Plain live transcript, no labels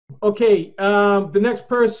Okay, the next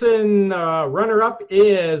person, runner-up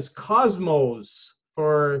is Cosmos.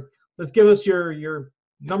 Let's give us your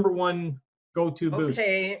number one go-to boost.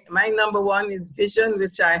 Okay, my number one is vision,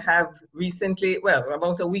 which I have recently, well,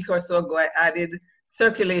 about a week or so ago, I added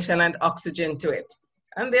circulation and oxygen to it.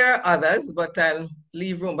 And there are others, but I'll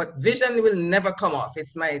leave room. But vision will never come off.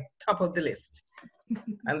 It's my top of the list.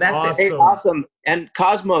 And that's Awesome. it. Hey, awesome. And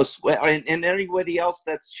Cosmos, and anybody else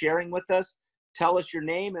that's sharing with us, tell us your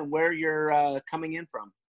name and where you're coming in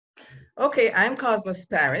from. Okay, I'm Cosmos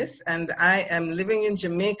Paris, and I am living in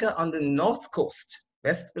Jamaica on the North Coast.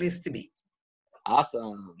 Best place to be.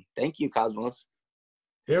 Awesome. Thank you, Cosmos.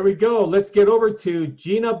 There we go. Let's get over to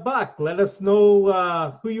Gina Buck. Let us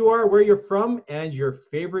know who you are, where you're from, and your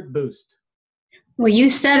favorite boost. Well, you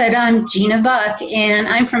said it. I'm Gina Buck, and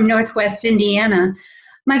I'm from Northwest Indiana.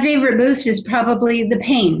 My favorite boost is probably the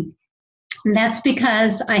pain. And that's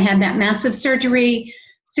because I had that massive surgery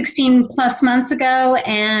 16 plus months ago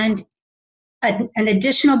and an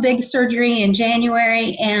additional big surgery in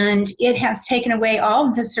January, and it has taken away all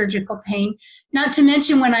of the surgical pain. Not to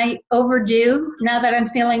mention when I overdo, now that I'm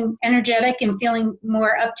feeling energetic and feeling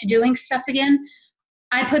more up to doing stuff again,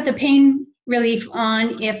 I put the pain relief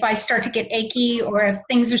on if I start to get achy or if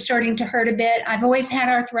things are starting to hurt a bit. I've always had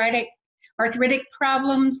arthritic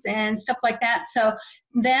problems and stuff like that, so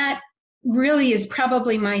that really is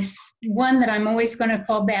probably my one that I'm always going to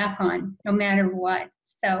fall back on no matter what.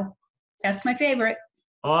 So that's my favorite.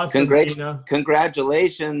 Awesome, Gina.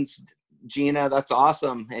 Congratulations, Gina. That's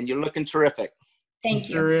awesome. And you're looking terrific. Thank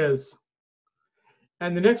you. Sure is.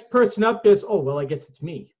 And the next person up is, oh, well, I guess it's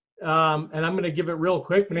me. And I'm going to give it real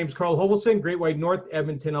quick. My name is Carl Hovelson, Great White North,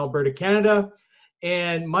 Edmonton, Alberta, Canada.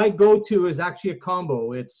 And my go-to is actually a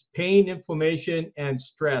combo. It's pain, inflammation, and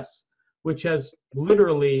stress, which has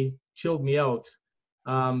literally chilled me out.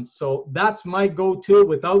 So that's my go-to.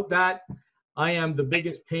 Without that, I am the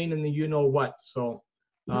biggest pain in the you-know-what. So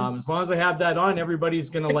as long as I have that on,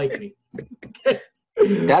 everybody's going to like me.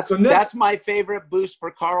 That's my favorite boost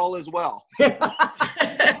for Carl as well. We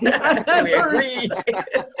agree.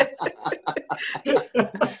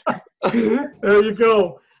 There you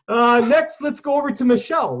go. Next, let's go over to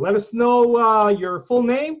Michelle. Let us know your full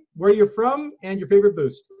name, where you're from, and your favorite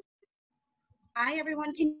boost. Hi,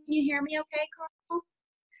 everyone. Can you hear me okay, Carl?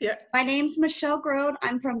 Yeah. My name's Michelle Grode.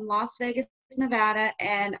 I'm from Las Vegas, Nevada,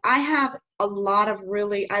 and I have a lot of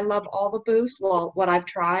I love all the boosts, well, what I've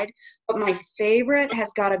tried, but my favorite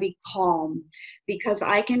has got to be calm, because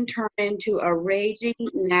I can turn into a raging,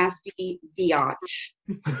 nasty biatch.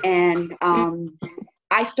 And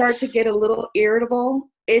I start to get a little irritable.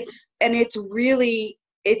 It's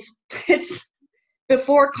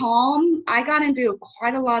before calm, I got into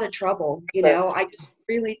quite a lot of trouble. You know, I just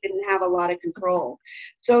really didn't have a lot of control.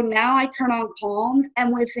 So now I turn on calm,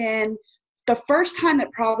 and within the first time it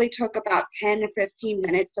probably took about 10 to 15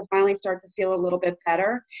 minutes to finally start to feel a little bit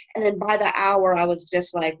better. And then by the hour, I was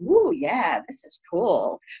just like, woo, yeah, this is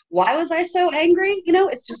cool. Why was I so angry? You know,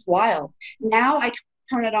 it's just wild. Now I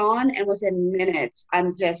turn it on, and within minutes,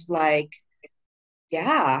 I'm just like,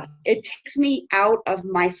 yeah, it takes me out of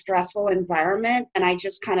my stressful environment, and I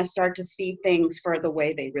just kind of start to see things for the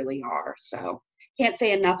way they really are. So can't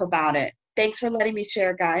say enough about it. Thanks for letting me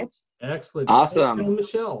share, guys. Excellent. Awesome. Thank you,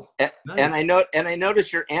 Michelle. Nice. Nice. And I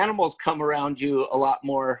notice your animals come around you a lot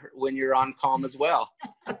more when you're on calm as well.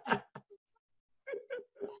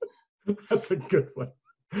 That's a good one.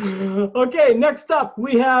 Okay, next up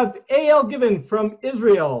we have A.L. Given from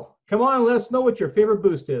Israel. Come on, let us know what your favorite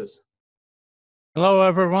boost is. Hello,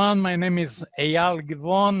 everyone. My name is Eyal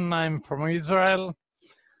Givon. I'm from Israel.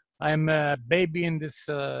 I'm a baby in this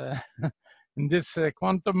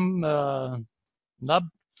quantum lab.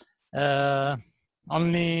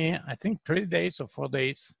 Only, I think, 3 days or 4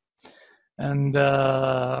 days. And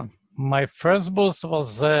my first boost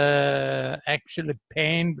was actually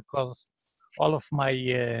pain, because all of my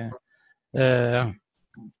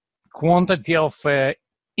quantity of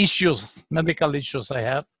issues, medical issues I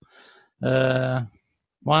have. A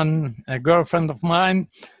girlfriend of mine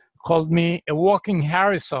called me a walking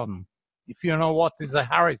Harrison. If you know what is a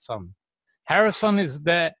Harrison. Harrison is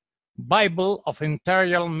the Bible of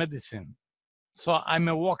internal medicine. So I'm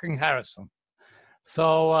a walking Harrison.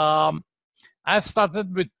 So I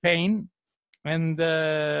started with pain, and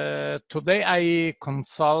today I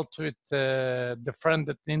consult with the friend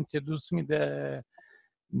that introduced me the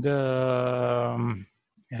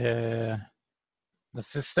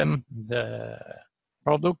system, the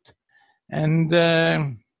product, and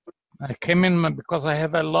I came in because I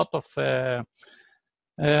have a lot of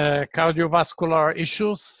cardiovascular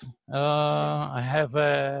issues. I have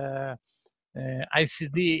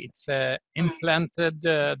ICD, it's implanted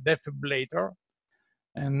defibrillator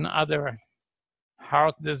and other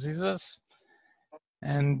heart diseases.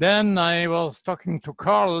 And then I was talking to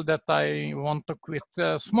Carl that I want to quit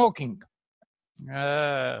smoking.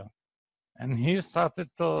 And he started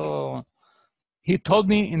to, he told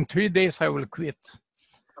me in 3 days I will quit.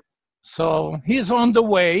 So he's on the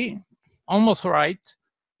way, almost right.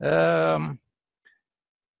 Here's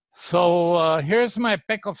my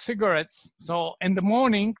pack of cigarettes. So in the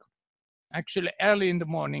morning, actually early in the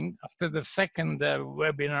morning, after the second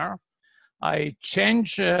webinar, I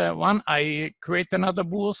change one, I create another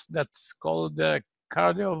boost that's called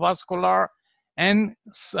cardiovascular and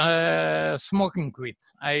smoking quit.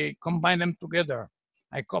 I combine them together.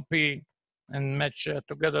 I copy and match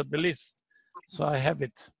together the list. So I have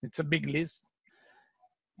it. It's a big list.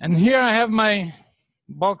 And here I have my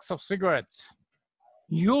box of cigarettes.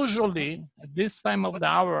 Usually at this time of the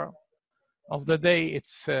hour of the day,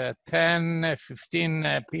 it's 10,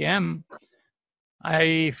 15 p.m.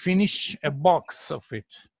 I finish a box of it,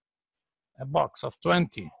 a box of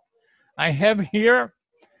 20. I have here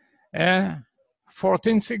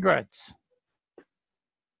 14 cigarettes.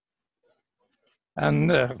 And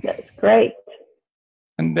that's great.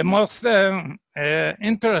 And the most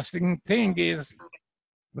interesting thing is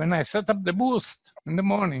when I set up the boost in the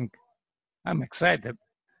morning, I'm excited.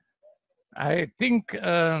 I think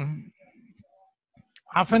half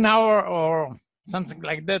an hour or something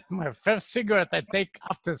like that, my first cigarette I take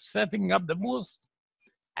after setting up the boost,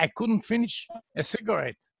 I couldn't finish a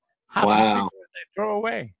cigarette. Half a cigarette I throw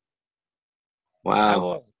away. Wow. I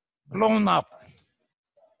was blown up.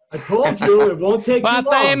 I told you it won't take But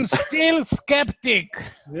you long. I am still skeptic.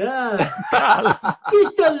 Yeah.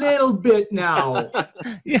 Just a little bit now.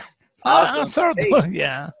 Yeah. Awesome. Hey,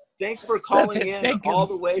 yeah. Thanks for calling in Thank all you.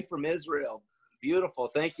 the way from Israel. Beautiful.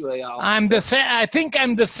 Thank you, Eyal. I think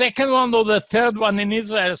I'm the second one or the third one in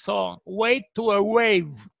Israel. So wait to a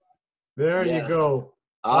wave. There you go.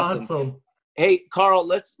 Awesome. Hey, Carl,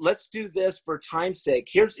 let's do this for time's sake.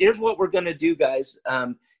 Here's what we're going to do, guys.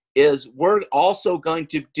 Is we're also going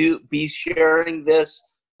to be sharing this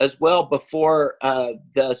as well before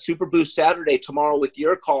the Super Boost Saturday tomorrow with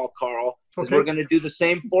your call, Carl. Okay. We're going to do the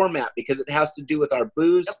same format because it has to do with our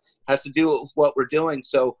boost, has to do with what we're doing.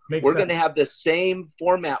 So we're going to have the same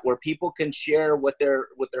format where people can share what their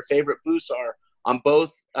favorite boosts are on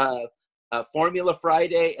both Formula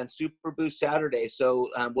Friday and Super Boost Saturday. So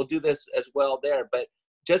we'll do this as well there. But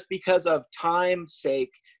just because of time's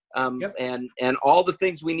sake and all the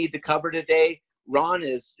things we need to cover today, Ron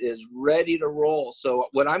is ready to roll. So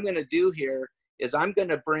what I'm going to do here is I'm going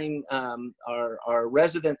to bring our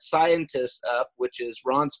resident scientist up, which is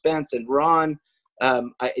Ron Spence. And Ron,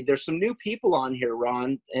 there's some new people on here,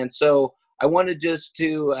 Ron. And so I wanted just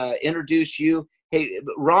to introduce you. Hey,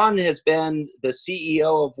 Ron has been the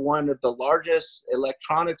CEO of one of the largest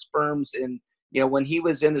electronics firms in, when he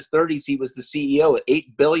was in his 30s, he was the CEO of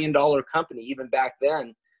 $8 billion company, even back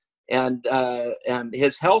then. And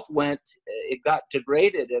his health it got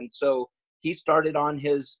degraded. And so he started on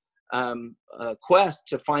his quest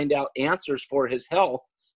to find out answers for his health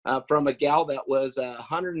from a gal that was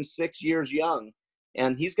 106 years young.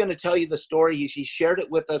 And he's going to tell you the story. He shared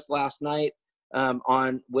it with us last night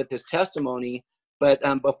with his testimony. But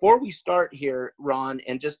before we start here, Ron,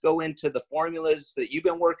 and just go into the formulas that you've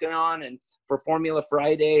been working on and for Formula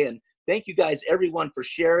Friday, and thank you guys, everyone, for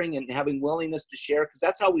sharing and having willingness to share, because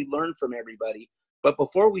that's how we learn from everybody. But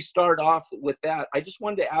before we start off with that, I just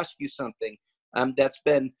wanted to ask you something that's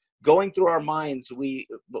been going through our minds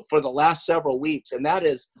for the last several weeks, and that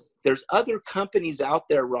is there's other companies out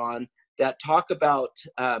there, Ron, that talk about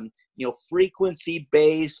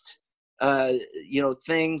frequency-based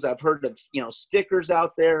things. I've heard of stickers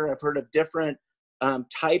out there. I've heard of different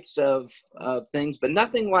types of things, but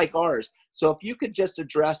nothing like ours. So if you could just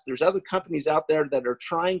address, there's other companies out there that are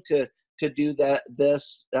trying to do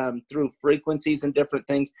this through frequencies and different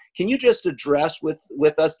things. Can you just address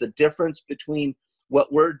with us the difference between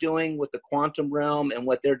what we're doing with the quantum realm and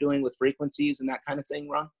what they're doing with frequencies and that kind of thing,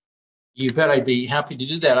 Ron? You bet. I'd be happy to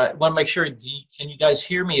do that. I want to make sure, can you guys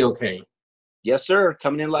hear me okay? Yes, sir.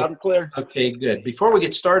 Coming in loud and clear. Okay, good. Before we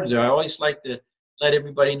get started, I always like to let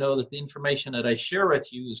everybody know that the information that I share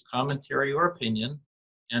with you is commentary or opinion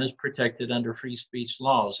and is protected under free speech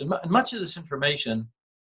laws. And much of this information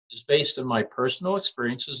is based on my personal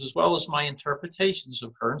experiences as well as my interpretations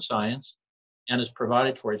of current science and is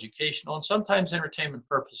provided for educational and sometimes entertainment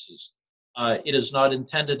purposes. It is not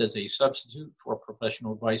intended as a substitute for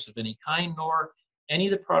professional advice of any kind, nor any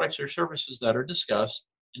of the products or services that are discussed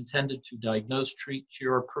intended to diagnose, treat,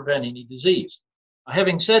 cure, or prevent any disease.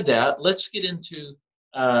 Having said that, let's get into,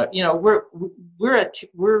 you know,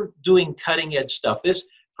 we're doing cutting edge stuff. This,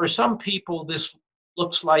 for some people, this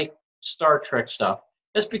looks like Star Trek stuff.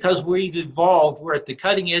 That's because we've evolved. We're at the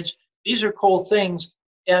cutting edge. These are cool things,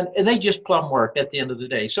 and they just plumb work at the end of the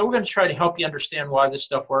day. So we're going to try to help you understand why this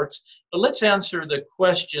stuff works. But let's answer the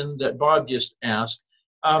question that Bob just asked.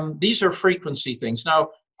 These are frequency things. Now,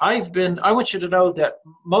 I want you to know that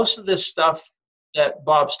most of this stuff that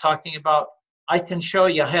Bob's talking about, I can show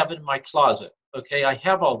you. I have it in my closet. Okay, I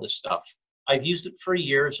have all this stuff. I've used it for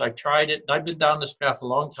years. I've tried it. I've been down this path a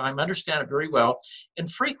long time. I understand it very well. And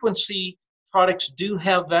frequency products do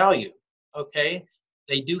have value. Okay,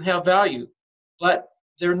 they do have value, but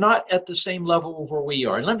they're not at the same level where we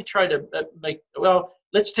are. And let me try to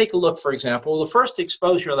let's take a look, for example. The first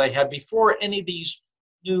exposure that I had before any of these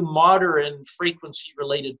new modern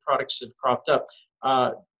frequency-related products have cropped up,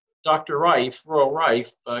 Dr. Rife, Royal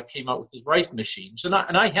Rife, came out with his Rife machines. And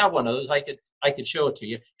I have one of those. I could show it to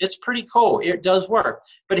you. It's pretty cool. It does work,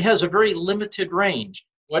 but it has a very limited range.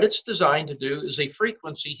 What it's designed to do is a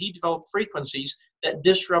frequency. He developed frequencies that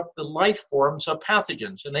disrupt the life forms of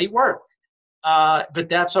pathogens, and they work. But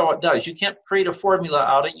that's all it does. You can't create a formula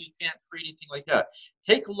out of it. You can't create anything like that.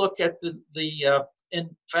 Take a look at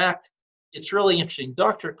in fact, it's really interesting.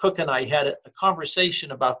 Dr. Cook and I had a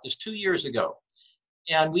conversation about this 2 years ago.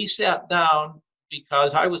 And we sat down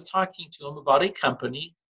because I was talking to him about a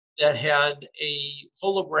company that had a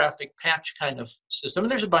holographic patch kind of system.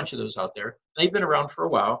 And there's a bunch of those out there. They've been around for a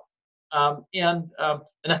while. And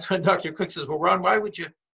that's when Dr. Cook says, well, Ron, why would you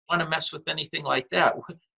want to mess with anything like that?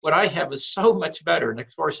 What I have is so much better. And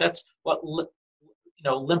of course, that's what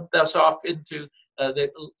limped us off into the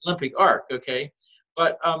Limbic Arc, okay?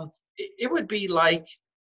 But it would be like,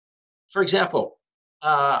 for example,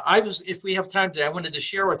 if we have time today, I wanted to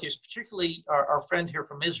share with you, particularly our friend here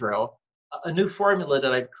from Israel, a new formula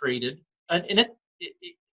that I've created. And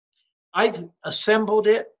I've assembled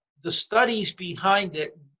it. The studies behind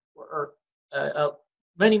it were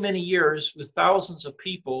many, many years with thousands of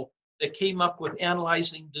people that came up with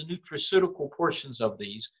analyzing the nutraceutical portions of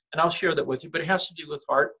these. And I'll share that with you, but it has to do with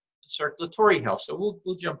heart and circulatory health. So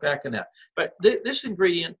we'll jump back in that. But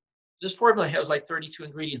this formula has like 32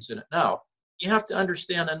 ingredients in it. Now, you have to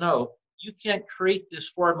understand and know you can't create this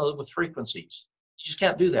formula with frequencies. You just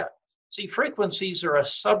can't do that. See, frequencies are a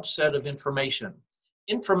subset of information.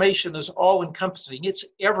 Information is all encompassing. It's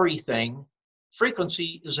everything.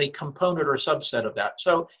 Frequency is a component or a subset of that.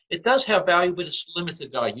 So it does have value, but it's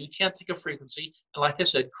limited value. You can't take a frequency and, like I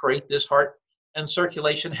said, create this heart and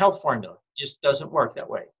circulation health formula. It just doesn't work that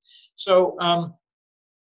way. So,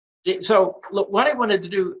 look, what I wanted to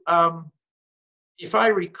do, if I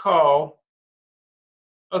recall,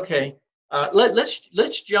 okay,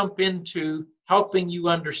 let's jump into helping you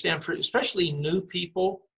understand, for especially new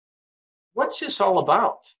people, what's this all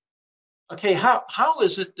about? Okay, how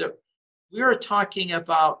is it that we're talking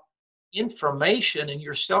about information and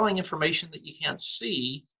you're selling information that you can't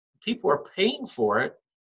see, people are paying for it,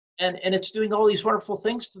 and it's doing all these wonderful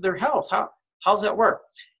things to their health? How's that work?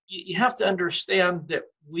 You have to understand that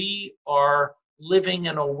we are living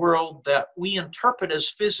in a world that we interpret as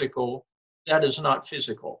physical that is not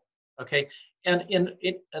physical, okay? And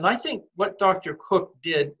I think what Dr. Cook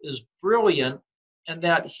did is brilliant, in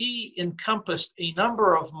that he encompassed a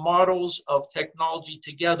number of models of technology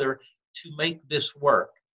together to make this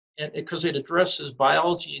work. And because it addresses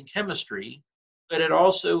biology and chemistry, but it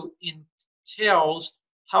also entails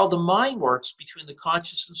how the mind works between the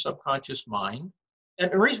conscious and subconscious mind.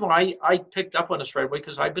 And the reason why I picked up on this right away,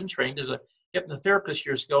 because I've been trained as a hypnotherapist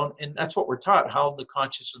years ago, and that's what we're taught, how the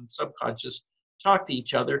conscious and subconscious talk to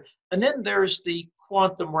each other. And then there's the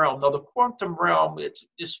quantum realm. Now, the quantum realm,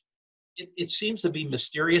 it seems to be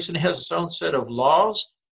mysterious and has its own set of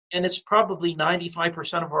laws, and it's probably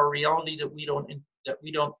 95% of our reality that we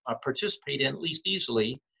don't participate in, at least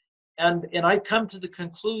easily. And I've come to the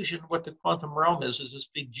conclusion what the quantum realm is this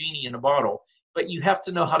big genie in a bottle. But you have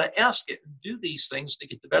to know how to ask it and do these things to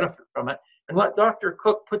get the benefit from it. And what Dr.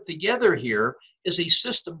 Cook put together here is a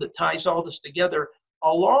system that ties all this together,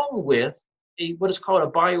 along with what is called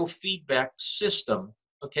a biofeedback system,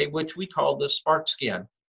 okay, which we call the Spark Scan.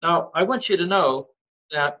 Now, I want you to know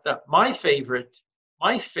that my favorite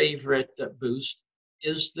boost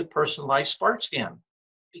is the personalized Spark Scan.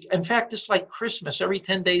 In fact, it's like Christmas every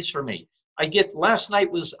 10 days for me. I got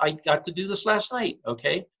to do this last night,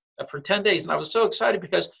 okay, for 10 days. And I was so excited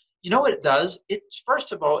because you know what it does? It's,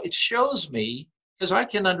 first of all, it shows me, because I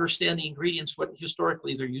can understand the ingredients, what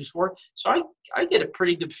historically they're used for. So I get a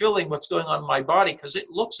pretty good feeling what's going on in my body, because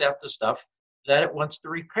it looks at the stuff that it wants to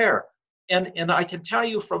repair. And I can tell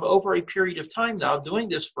you from over a period of time now, doing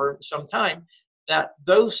this for some time, that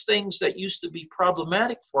those things that used to be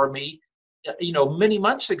problematic for me, many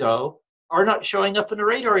months ago, are not showing up in the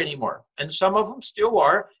radar anymore. And some of them still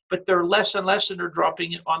are, but they're less and less, and they're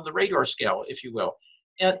dropping on the radar scale, if you will.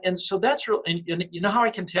 And so that's real. And you know how I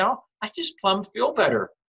can tell? I just plumb feel better.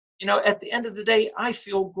 At the end of the day, I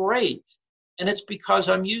feel great. And it's because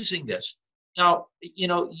I'm using this. Now,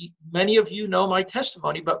 many of you know my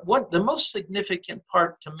testimony, but the most significant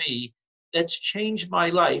part to me that's changed my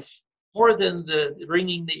life, more than the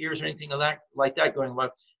ringing the ears or anything like that going on,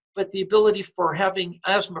 but the ability for having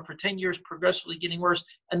asthma for 10 years progressively getting worse,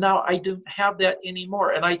 and now I don't have that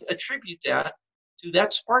anymore. And I attribute that to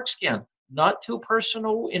that spark scan, not to a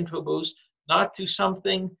personal info boost, not to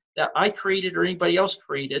something that I created or anybody else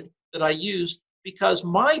created that I used, because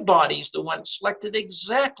my body's the one selected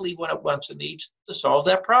exactly what it wants and needs to solve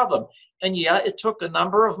that problem. And yeah, it took a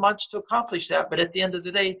number of months to accomplish that, but at the end of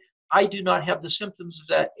the day, I do not have the symptoms of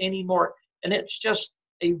that anymore. And it's just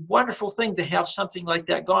a wonderful thing to have something like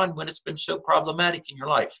that gone when it's been so problematic in your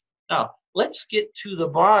life. Now, let's get to the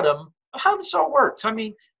bottom of how this all works. I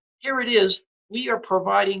mean, here it is. We are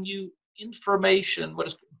providing you information,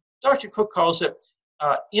 Dr. Cook calls it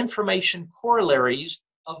information corollaries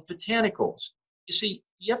of botanicals. You see,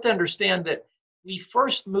 you have to understand that we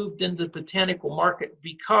first moved into the botanical market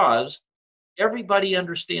because everybody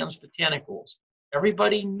understands botanicals.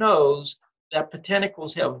 Everybody knows that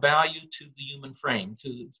botanicals have value to the human frame,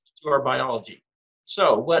 to our biology.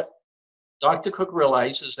 So what Dr. Cook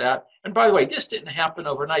realized is that, and by the way, this didn't happen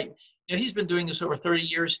overnight. He's been doing this over 30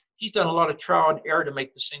 years. He's done a lot of trial and error to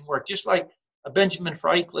make this thing work, just like Benjamin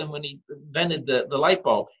Franklin when he invented the light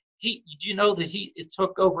bulb. Did you know that it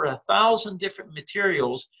took over 1,000 different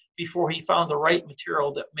materials before he found the right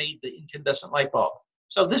material that made the incandescent light bulb?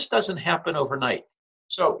 So this doesn't happen overnight.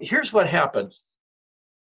 So here's what happens.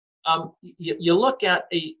 You look at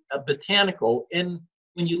a botanical, and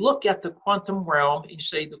when you look at the quantum realm, and you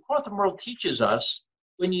say the quantum world teaches us,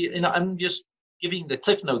 and I'm just giving the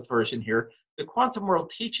Cliff Note version here, the quantum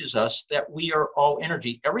world teaches us that we are all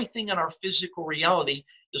energy. Everything in our physical reality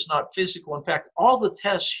is not physical. In fact, all the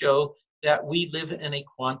tests show that we live in a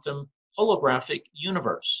quantum holographic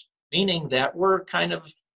universe, meaning that we're kind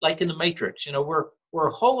of like in the Matrix.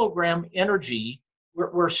 We're hologram energy.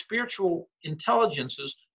 We're spiritual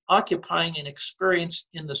intelligences occupying an experience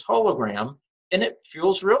in this hologram, and it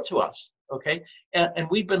feels real to us, okay? And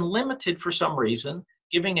we've been limited for some reason,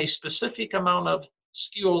 giving a specific amount of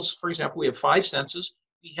skills. For example, we have 5 senses.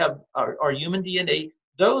 We have our human DNA.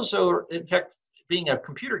 Those are, in fact, being a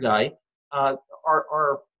computer guy,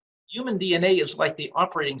 our human DNA is like the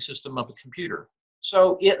operating system of a computer.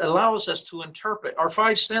 So it allows us to interpret, our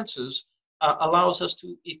 5 senses allows us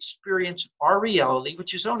to experience our reality,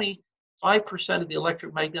 which is only 5% of the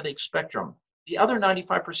electromagnetic spectrum. The other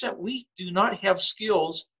 95%, we do not have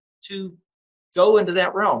skills to go into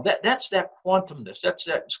that realm. That's that quantumness. That's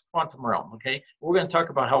that quantum realm, okay? We're going to talk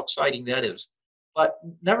about how exciting that is. But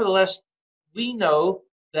nevertheless, we know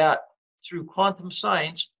that through quantum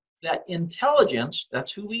science, that intelligence,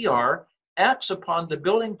 that's who we are, acts upon the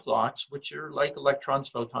building blocks, which are like electrons,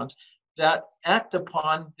 photons, that act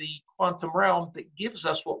upon the quantum realm that gives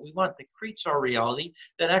us what we want, that creates our reality,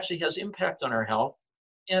 that actually has impact on our health.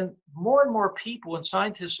 And more people and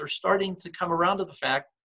scientists are starting to come around to the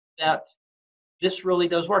fact that this really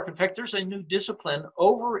does work. In fact, there's a new discipline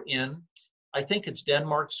over in, I think it's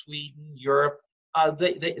Denmark, Sweden, Europe.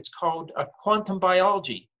 It's called quantum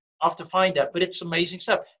biology. I'll have to find that, but it's amazing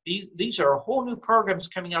stuff. These are whole new programs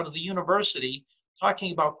coming out of the university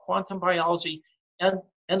talking about quantum biology and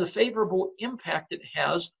the favorable impact it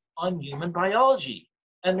has on human biology.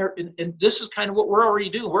 And this is kind of what we're already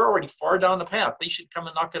doing. We're already far down the path. They should come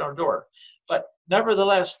and knock at our door. But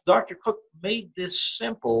nevertheless, Dr. Cook made this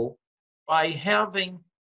simple by having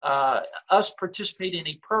us participate in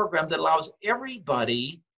a program that allows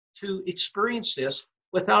everybody to experience this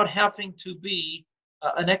without having to be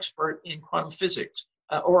an expert in quantum physics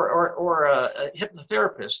or a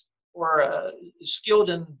hypnotherapist or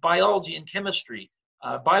skilled in biology and chemistry,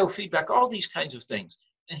 biofeedback, all these kinds of things.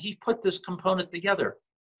 And he put this component together.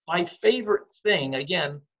 My favorite thing,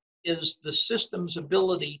 again, is the system's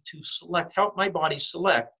ability to help my body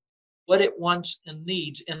select what it wants and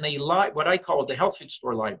needs in what I call the health food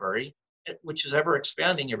store library, which is ever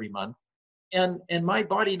expanding every month. And my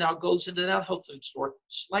body now goes into that health food store,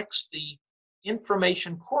 selects the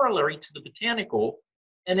information corollary to the botanical,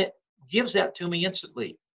 and it gives that to me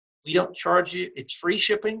instantly. We don't charge you. It's free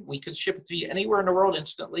shipping. We can ship it to you anywhere in the world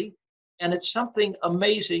instantly. And it's something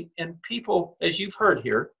amazing. And people, as you've heard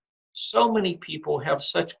here, so many people have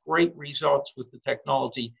such great results with the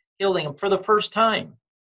technology, healing them for the first time.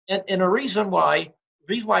 And a reason why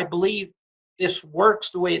I believe this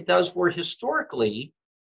works the way it does, where historically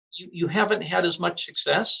you haven't had as much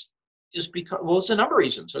success, is because, well, it's a number of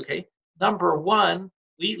reasons, okay? Number one,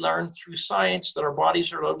 we learned through science that our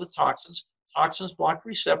bodies are loaded with toxins. Toxins block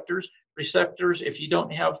receptors. Receptors, if you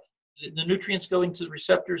don't have the nutrients going to the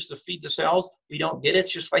receptors to feed the cells, we don't get it.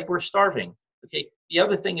 It's just like we're starving, okay? The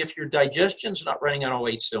other thing, if your digestion's not running on all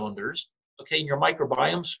 8 cylinders, okay, and your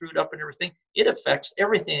microbiome screwed up and everything, it affects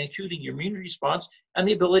everything, including your immune response and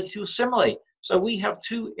the ability to assimilate. So we have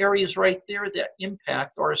 2 areas right there that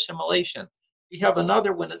impact our assimilation. We have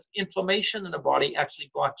another one, it's inflammation in the body actually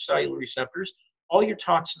blocks cellular receptors. All your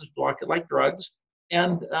toxins block it like drugs.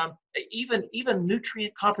 And even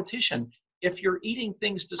nutrient competition. If you're eating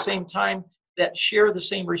things at the same time that share the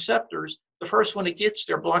same receptors, the first one it gets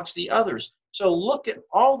there blocks the others. So look at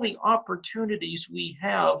all the opportunities we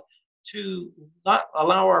have to not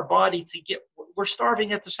allow our body to get, we're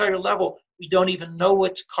starving at the cellular level. We don't even know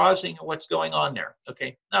what's causing or what's going on there.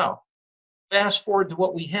 Okay, now fast forward to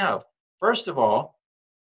what we have. First of all,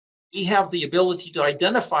 we have the ability to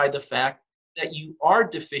identify the fact that you are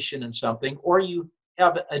deficient in something, or you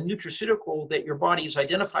have a nutraceutical that your body has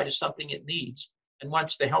identified as something it needs and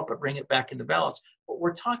wants to help it bring it back into balance. But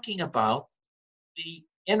we're talking about the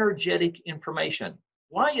energetic information.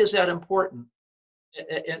 Why is that important?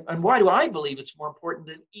 And why do I believe it's more important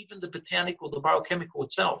than even the botanical, the biochemical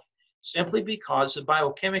itself? Simply because the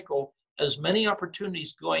biochemical has many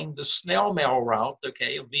opportunities going the snail mail route,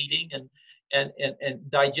 okay, of eating and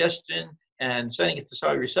digestion and sending it to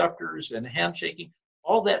cellular receptors and handshaking,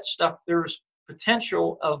 all that stuff, there's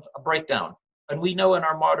potential of a breakdown. And we know in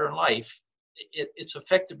our modern life, it's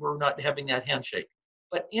effective we're not having that handshake.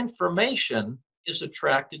 But information is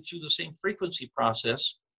attracted to the same frequency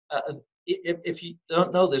process. If you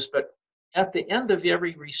don't know this, but at the end of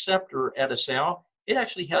every receptor at a cell, it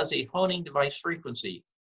actually has a honing device frequency.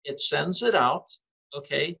 It sends it out,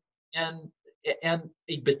 okay? And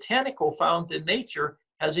a botanical found in nature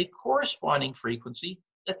has a corresponding frequency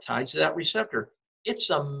that ties to that receptor.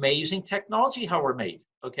 It's amazing technology how we're made,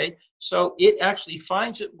 okay? So it actually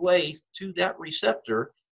finds its way to that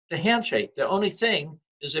receptor, the handshake. The only thing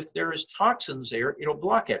is if there is toxins there, it'll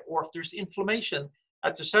block it. Or if there's inflammation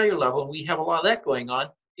at the cellular level, and we have a lot of that going on,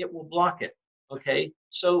 it will block it, okay?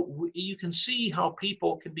 So you can see how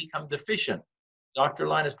people can become deficient. Dr.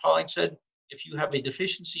 Linus Pauling said, if you have a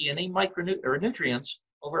deficiency in any micronutrients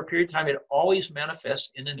over a period of time, it always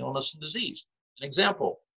manifests in an illness and disease. An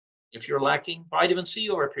example, if you're lacking vitamin C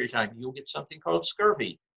over a period of time, you'll get something called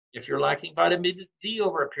scurvy. If you're lacking vitamin D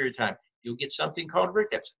over a period of time, you'll get something called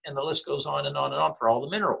rickets, and the list goes on and on and on for all the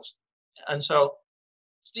minerals. And so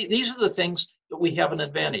these are the things that we have an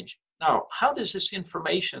advantage. Now, how does this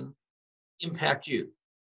information impact you?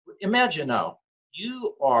 Imagine now,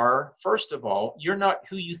 you are, first of all, you're not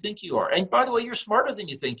who you think you are. And by the way, you're smarter than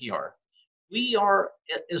you think you are. We are,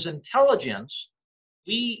 as intelligence,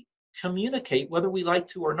 we communicate, whether we like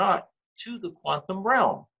to or not, to the quantum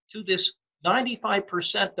realm, to this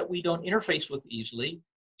 95% that we don't interface with easily.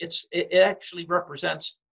 It actually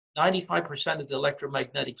represents 95% of the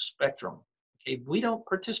electromagnetic spectrum. Okay, we don't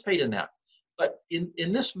participate in that. But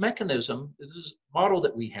in this mechanism, this model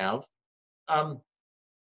that we have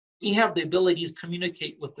the ability to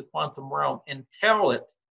communicate with the quantum realm and tell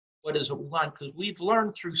it what is what we want, because we've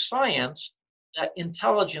learned through science that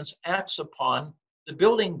intelligence acts upon the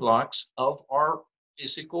building blocks of our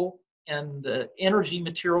physical and energy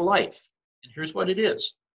material life. And here's what it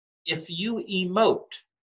is. If you emote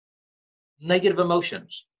negative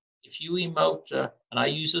emotions, if you emote, and I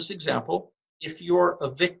use this example, if you're a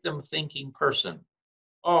victim thinking person,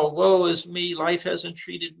 oh, woe is me, life hasn't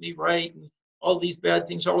treated me right, and all these bad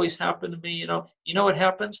things always happen to me, you know what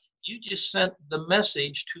happens? You just sent the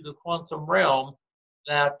message to the quantum realm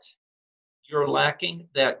that you're lacking,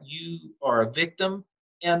 that you are a victim.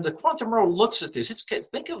 And the quantum realm looks at this.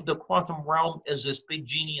 Think of the quantum realm as this big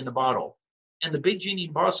genie in the bottle. And the big genie in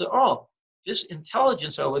the bottle says, oh, this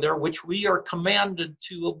intelligence over there, which we are commanded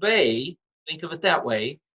to obey, think of it that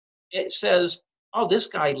way, it says, oh, this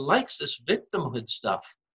guy likes this victimhood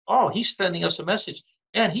stuff. Oh, he's sending us a message.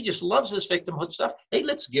 Man, he just loves this victimhood stuff. Hey,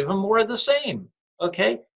 let's give him more of the same,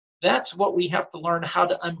 okay? That's what we have to learn how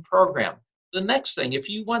to unprogram. The next thing, if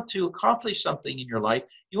you want to accomplish something in your life,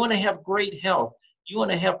 you want to have great health, you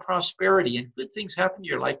want to have prosperity and good things happen to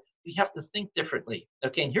your life, we have to think differently,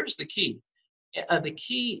 okay? And here's the key. The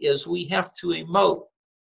key is we have to emote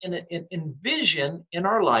and envision in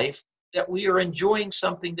our life that we are enjoying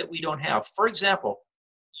something that we don't have. For example,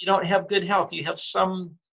 you don't have good health, you have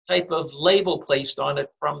some type of label placed on it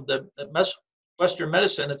from the Western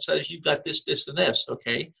medicine that says you've got this, this, and this,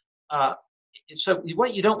 okay? So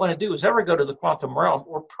what you don't want to do is ever go to the quantum realm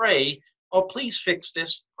or pray, oh, please fix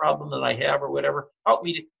this problem that I have or whatever. Help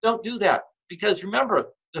me. Don't do that. Because remember,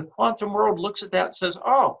 the quantum world looks at that and says,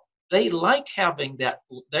 oh, they like having that.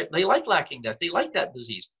 They like lacking that. They like that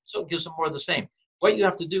disease. So it gives them more of the same. What you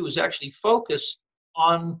have to do is actually focus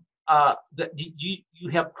on that you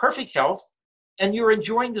have perfect health and you're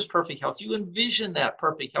enjoying this perfect health. You envision that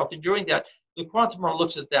perfect health, enjoying that. The quantum world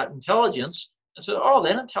looks at that intelligence and says, oh,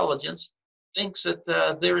 that intelligence thinks that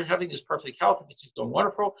they're having this perfect health. Everything's going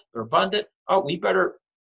wonderful. They're abundant. Oh, we better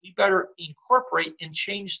incorporate and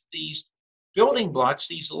change these building blocks,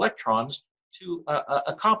 these electrons, to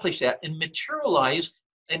accomplish that and materialize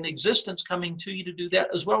an existence coming to you to do that,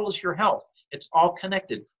 as well as your health. It's all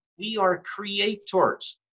connected. We are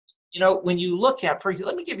creators. You know, when you look at, for example,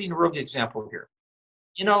 let me give you a neurologic example here.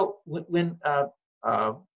 You know, when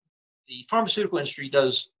the pharmaceutical industry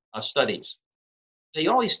does studies, they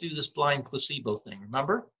always do this blind placebo thing,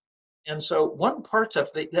 remember? And so one part of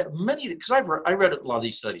many, because I read a lot of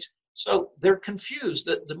these studies, so they're confused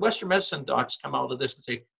that the Western medicine docs come out of this and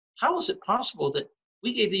say, how is it possible that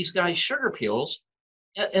we gave these guys sugar pills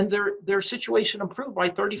and their situation improved by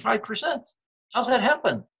 35%? How's that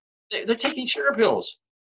happen? They're taking sugar pills,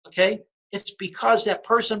 okay? It's because that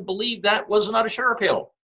person believed that was not a sugar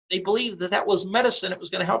pill. They believed that that was medicine. It was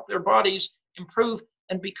going to help their bodies improve.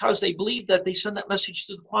 And because they believe that, they send that message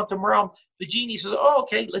to the quantum realm. The genie says, oh,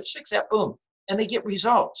 okay, let's fix that, boom. And they get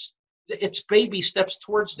results. It's baby steps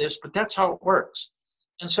towards this, but that's how it works.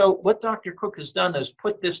 And so what Dr. Cook has done is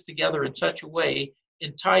put this together in such a way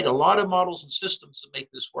and tied a lot of models and systems to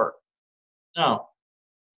make this work. Now,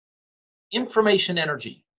 information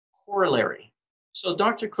energy, corollary. So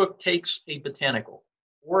Dr. Cook takes a botanical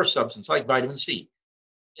or a substance like vitamin C.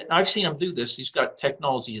 And I've seen him do this. He's got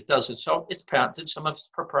technology that does it. So it's patented, some of it's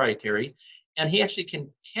proprietary, and he actually can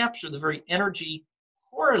capture the very energy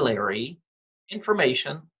corollary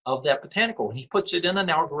information of that botanical. He puts it in an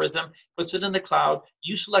algorithm, puts it in the cloud.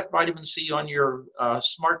 You select vitamin C on your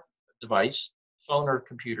smart device, phone or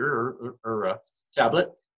computer or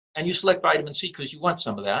tablet, and you select vitamin C because you want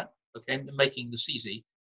some of that, okay, making this easy.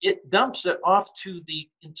 It dumps it off into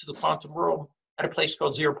the quantum world at a place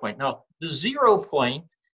called 0 point. Now, the 0 point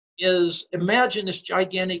is, imagine this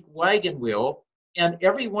gigantic wagon wheel, and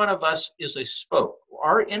every one of us is a spoke.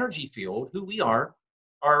 Our energy field, who we are,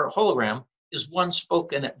 our hologram, is one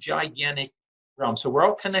spoke in a gigantic realm. So we're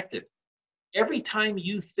all connected. Every time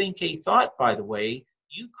you think a thought, by the way,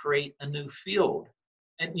 you create a new field.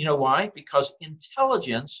 And you know why? Because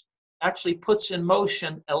intelligence actually puts in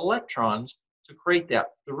motion electrons to create that.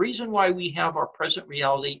 The reason why we have our present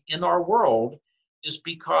reality in our world is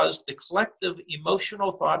because the collective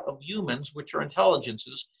emotional thought of humans, which are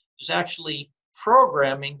intelligences, is actually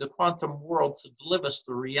programming the quantum world to deliver us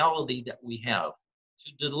the reality that we have,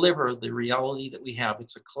 to deliver the reality that we have.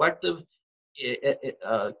 It's a collective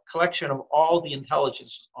collection of all the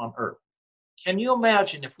intelligences on Earth. Can you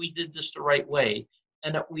imagine if we did this the right way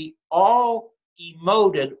and that we all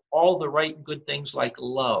emoted all the right and good things like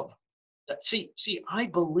love? See, I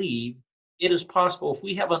believe it is possible if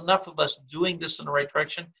we have enough of us doing this in the right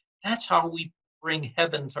direction. That's how we bring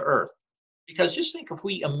heaven to earth. Because just think, if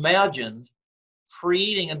we imagined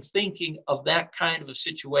creating and thinking of that kind of a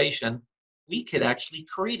situation, we could actually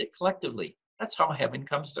create it collectively. That's how heaven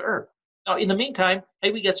comes to earth. Now, in the meantime,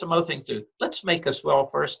 hey, we got some other things to do. Let's make us well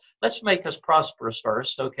first. Let's make us prosperous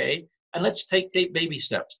first, okay? And let's take baby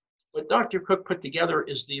steps. What Dr. Cook put together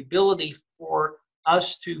is the ability for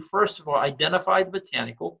us to, first of all, identify the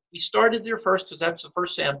botanical. We started there first because that's the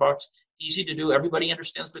first sandbox, easy to do. Everybody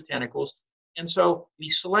understands botanicals. And so we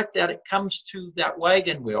select that. It comes to that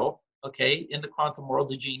wagon wheel, okay, in the quantum world,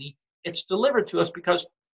 the genie. It's delivered to us because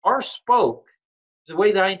our spoke, the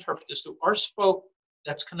way that I interpret this, so our spoke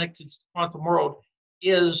that's connected to the quantum world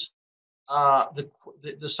is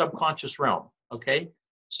the subconscious realm, okay?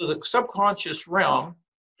 So the subconscious realm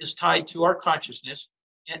is tied to our consciousness.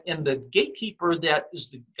 And the gatekeeper that is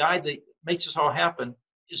the guy that makes this all happen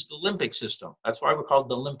is the limbic system. That's why we're called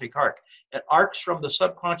the Limbic Arc. It arcs from the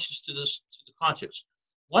subconscious to the conscious.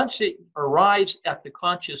 Once it arrives at the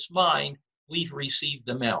conscious mind, we've received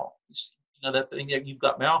the mail. You know that thing that you've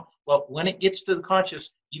got mail? Well, when it gets to the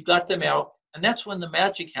conscious, you've got the mail. And that's when the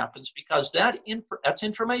magic happens, because that's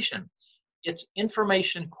information. It's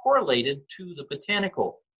information correlated to the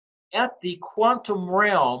botanical. At the quantum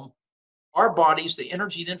realm, our bodies, the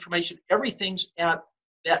energy, the information, everything's at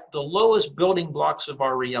the lowest building blocks of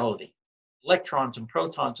our reality. Electrons and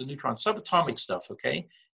protons and neutrons, subatomic stuff, okay?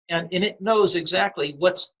 and it knows exactly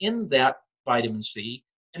what's in that vitamin C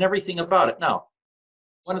and everything about it. Now,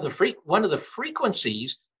 one of the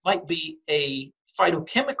frequencies might be a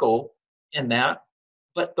phytochemical in that,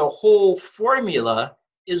 but the whole formula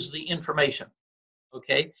is the information.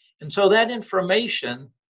 Okay, and so that information,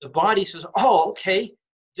 the body says, "Oh, okay,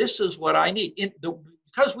 this is what I need."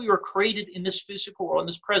 Because we were created in this physical world, in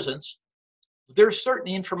this presence, there's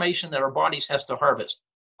certain information that our bodies has to harvest.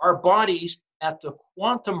 Our bodies at the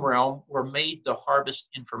quantum realm were made to harvest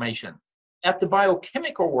information. At the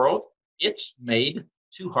biochemical world, it's made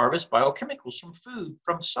to harvest biochemicals from food,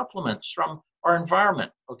 from supplements, from our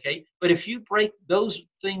environment, okay? But if you break those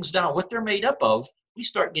things down, what they're made up of, we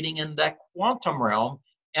start getting in that quantum realm,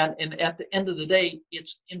 and at the end of the day,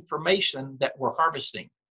 it's information that we're harvesting.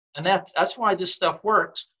 And that's why this stuff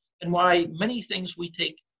works, and why many things we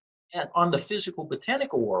take on the physical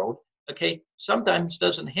botanical world, okay, sometimes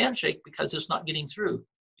doesn't handshake because it's not getting through.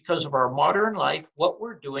 Because of our modern life, what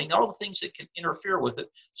we're doing, all the things that can interfere with it,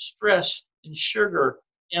 stress and sugar,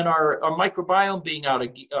 and our microbiome being out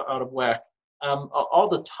of whack, all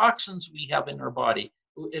the toxins we have in our body,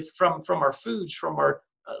 from our foods, from our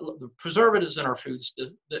the preservatives in our foods,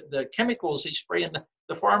 the chemicals they spray in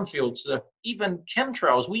the farm fields, even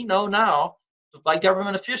chemtrails. We know now by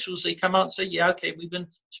government officials, they come out and say, yeah, okay, we've been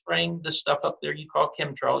spraying this stuff up there you call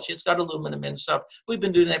chemtrails. It's got aluminum and stuff. We've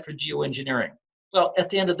been doing that for geoengineering. Well, at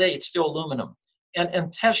the end of the day, it's still aluminum.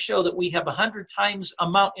 And tests show that we have 100 times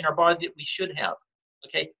amount in our body that we should have,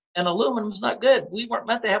 okay? And aluminum is not good. We weren't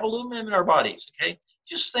meant to have aluminum in our bodies, okay?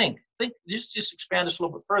 Just think, just expand this a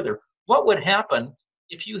little bit further. What would happen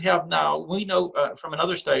if you have now, we know from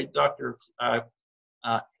another study, Dr.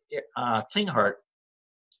 Klinghardt,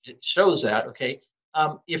 it shows that, okay?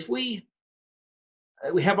 If we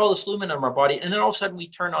have all this aluminum in our body, and then all of a sudden we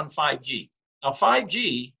turn on 5G. Now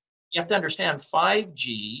 5G, you have to understand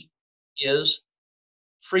 5G is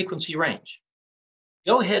frequency range.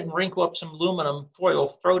 Go ahead and wrinkle up some aluminum foil,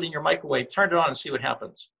 throw it in your microwave, turn it on and see what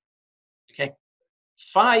happens. Okay,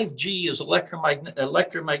 5G is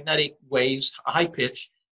electromagnetic waves, high pitch,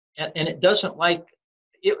 and it doesn't like,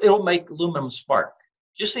 it'll make aluminum spark.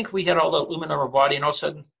 Just think if we had all the aluminum in our body and all of a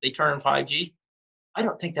sudden they turn on 5G, I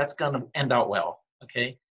don't think that's gonna end out well,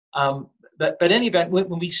 okay? But in any event,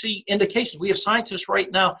 when we see indications, we have scientists right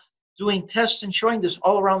now doing tests and showing this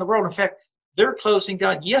all around the world. In fact, they're closing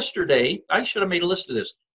down yesterday. I should have made a list of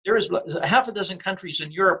this. There is half a dozen countries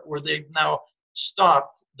in Europe where they've now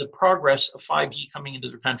stopped the progress of 5G coming into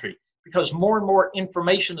their country because more and more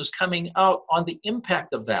information is coming out on the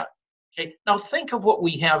impact of that. Okay, now think of what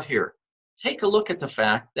we have here. Take a look at the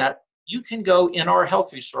fact that you can go in our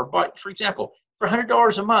health food store, but for example, for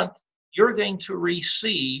 $100 a month, you're going to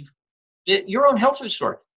receive your own health food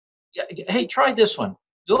store. Hey, try this one.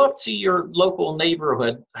 Go up to your local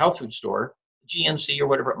neighborhood health food store, GNC or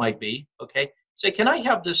whatever it might be, okay? Say, can I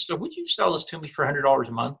have this store? Would you sell this to me for $100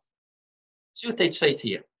 a month? See what they'd say to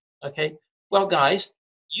you, okay? Well, guys,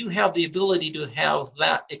 you have the ability to have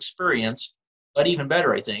that experience, but even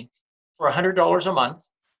better, I think, for $100 a month,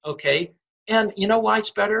 okay? And you know why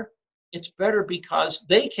it's better? It's better because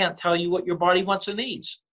they can't tell you what your body wants and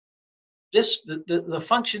needs. The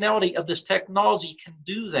functionality of this technology can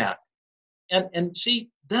do that. And see,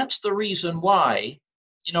 that's the reason why,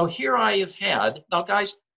 you know, here I have had, now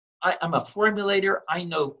guys, I'm a formulator, I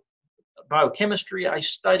know biochemistry, I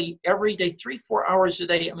study every day, 3-4 hours a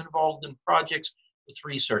day, I'm involved in projects with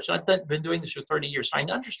research. I've been doing this for 30 years, so I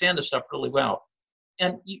understand this stuff really well.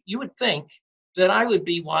 And you would think that I would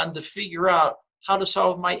be one to figure out how to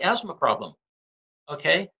solve my asthma problem,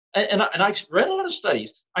 okay? And I've read a lot of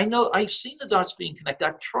studies. I know I've seen the dots being connected.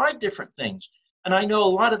 I've tried different things. And I know a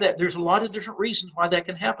lot of that, there's a lot of different reasons why that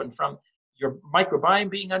can happen, from your microbiome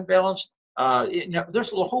being unbalanced. You know,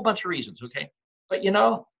 there's a whole bunch of reasons, okay? But you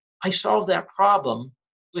know, I solved that problem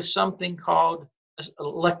with something called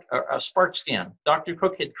a spark scan. Dr.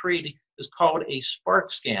 Cook had created, is called a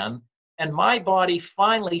spark scan. And my body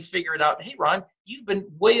finally figured out, hey, Ron, you've been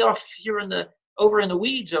way off here over in the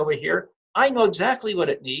weeds over here. I know exactly what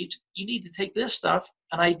it needs. You need to take this stuff.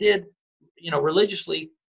 And I did, you know,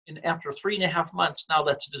 religiously. And after 3.5 months, now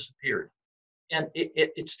that's disappeared. And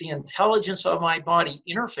it's the intelligence of my body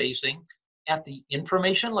interfacing at the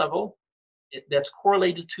information level that's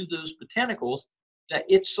correlated to those botanicals, that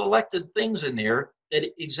it selected things in there that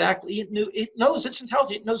it knows it's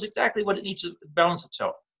intelligent, it knows exactly what it needs to balance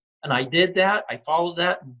itself. And I did that, I followed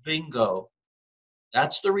that, and bingo.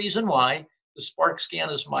 That's the reason why the Spark Scan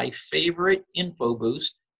is my favorite info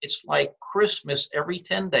boost. It's like Christmas every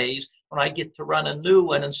 10 days when I get to run a new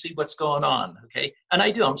one and see what's going on, okay? And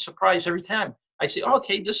I do, I'm surprised every time. I say,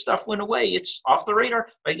 okay, this stuff went away. It's off the radar.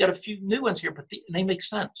 I got a few new ones here, but they make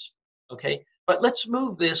sense. Okay, but let's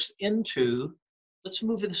move this into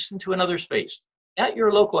another space. At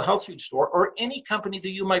your local health food store or any company that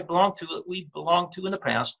you might belong to, that we belonged to in the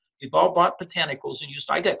past, we've all bought botanicals and used.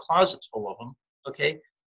 I got closets full of them. Okay,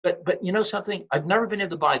 but you know something? I've never been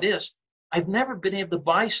able to buy this. I've never been able to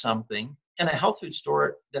buy something in a health food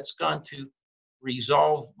store that's gone to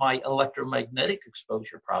resolve my electromagnetic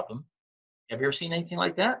exposure problem. Have you ever seen anything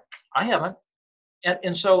like that? I haven't.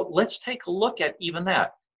 And so let's take a look at even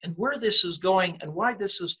that and where this is going and why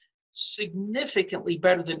this is significantly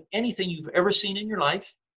better than anything you've ever seen in your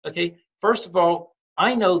life. Okay, first of all,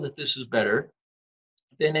 I know that this is better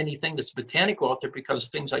than anything that's botanical out there because of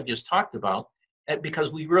things I just talked about, and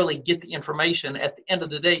because we really get the information at the end of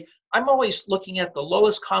the day. I'm always looking at the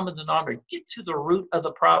lowest common denominator. Get to the root of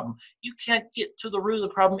the problem. You can't get to the root of the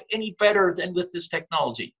problem any better than with this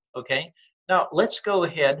technology. Okay, now let's go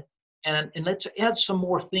ahead and let's add some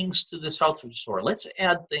more things to this health food store. Let's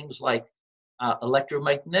add things like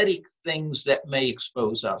electromagnetic things that may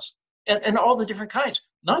expose us, and all the different kinds,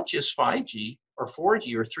 not just 5G or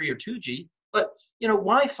 4G or 3 or 2G, but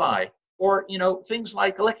Wi-Fi, or things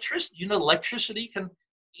like electricity. Electricity can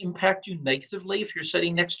impact you negatively if you're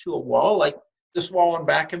sitting next to a wall, like this wall in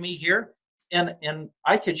back of me here. And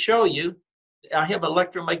I could show you, I have an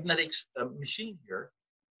electromagnetic machine here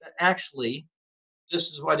that actually,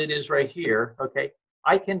 this is what it is right here. Okay,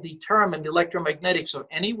 I can determine the electromagnetics of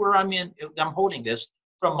anywhere I'm holding this,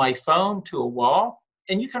 from my phone to a wall,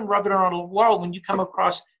 and you can rub it on a wall. When you come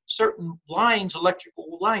across certain lines,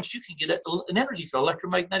 electrical lines, you can get an energy field,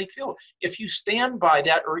 electromagnetic field. If you stand by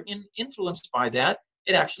that or influenced by that,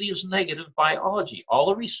 it actually is negative biology. All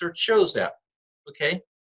the research shows that. Okay,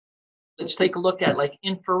 let's take a look at like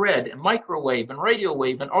infrared and microwave and radio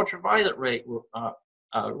wave and ultraviolet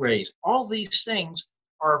rays. All these things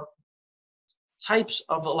are types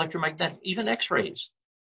of electromagnetic, even X-rays.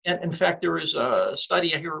 And in fact, there is a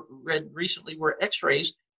study I read recently where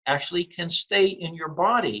X-rays actually can stay in your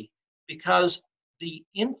body because the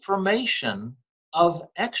information of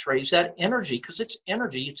X-rays, that energy, because it's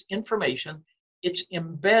energy, it's information, it's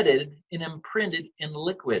embedded and imprinted in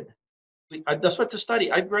liquid. That's what the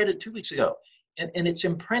study, I read it 2 weeks ago, and it's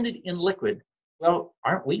imprinted in liquid. Well,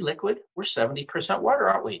 aren't we liquid? We're 70% water,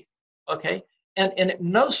 aren't we? Okay, and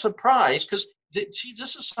no surprise, because see,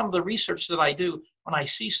 this is some of the research that I do when I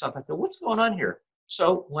see something. I go, what's going on here?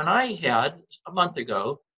 So when I had a month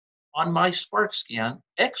ago on my Spark scan,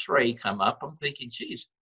 X-ray come up, I'm thinking, geez,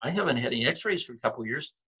 I haven't had any X-rays for a couple of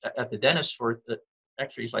years at the dentist for the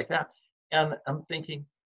X-rays like that. And I'm thinking,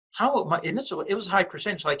 how am I, and it was a high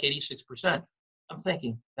percentage, like 86%. I'm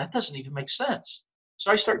thinking, that doesn't even make sense. So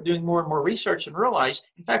I start doing more and more research and realize,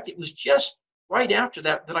 in fact, it was just right after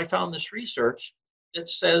that I found this research that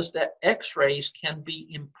says that X-rays can be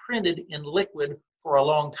imprinted in liquid for a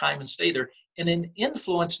long time and stay there, and then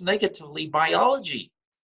influence negatively biology.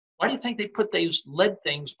 Why do you think they put those lead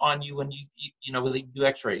things on you when when they do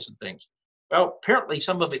X-rays and things? Well, apparently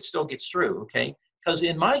some of it still gets through, okay? Because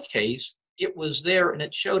in my case, it was there and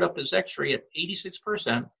it showed up as X-ray at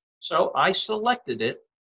 86%. So I selected it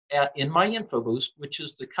in my InfoBoost, which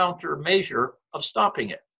is the countermeasure of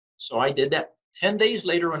stopping it. So I did that. 10 days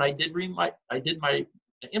later, when I did my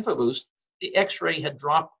InfoBoost, the X-ray had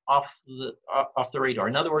dropped off the radar.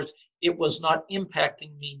 In other words, it was not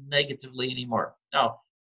impacting me negatively anymore. Now,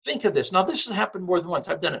 think of this. Now, this has happened more than once.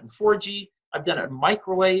 I've done it in 4G. I've done it in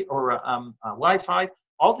microwave or Wi-Fi.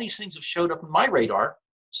 All these things have showed up in my radar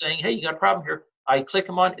saying, hey, you got a problem here. I click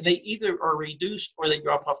them on, and they either are reduced or they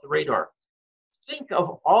drop off the radar. Think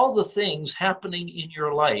of all the things happening in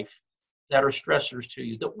your life that are stressors to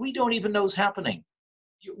you that we don't even know is happening.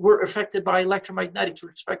 We're affected by electromagnetics. We're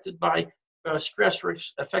affected by stress. We're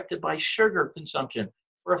affected by sugar consumption.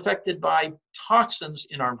 We're affected by toxins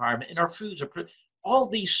in our environment, in our foods. All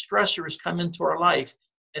these stressors come into our life,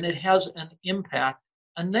 and it has an impact,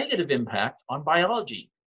 a negative impact on biology.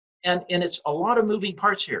 And it's a lot of moving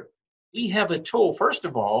parts here. We have a tool, first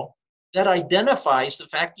of all, that identifies the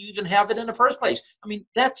fact you even have it in the first place. I mean,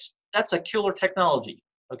 that's a killer technology,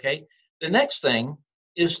 okay? The next thing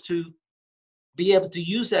is to be able to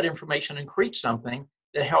use that information and create something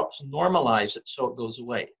that helps normalize it so it goes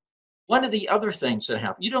away. One of the other things that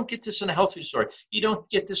happen, you don't get this in a health food store. You don't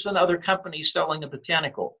get this in other companies selling a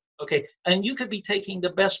botanical, okay? And you could be taking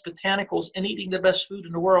the best botanicals and eating the best food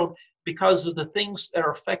in the world because of the things that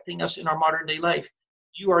are affecting us in our modern day life.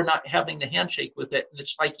 You are not having the handshake with it, and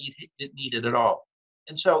it's like you didn't need it at all.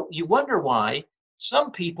 And so you wonder why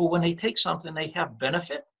some people, when they take something, they have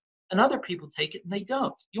benefit, and other people take it and they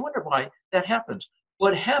don't. You wonder why that happens.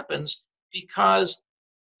 What happens because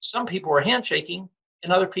some people are handshaking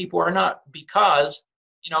and other people are not, because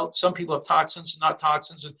some people have toxins and not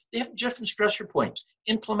toxins, and they have different stressor points.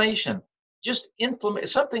 Inflammation,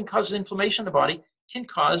 something causes inflammation in the body can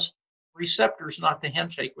cause receptors not to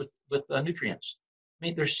handshake with nutrients. I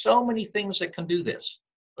mean, there's so many things that can do this.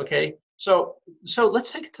 Okay, so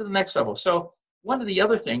let's take it to the next level. So one of the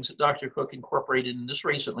other things that Dr. Cook incorporated in this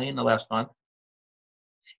recently in the last month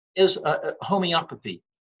is homeopathy.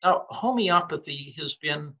 Now, homeopathy has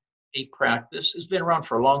been a practice, has been around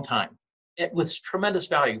for a long time, with tremendous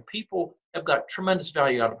value. People have got tremendous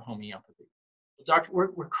value out of homeopathy. Doctor,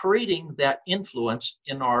 we're creating that influence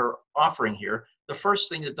in our offering here. The first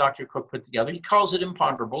thing that Dr. Cook put together, he calls it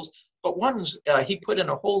imponderables, but he put in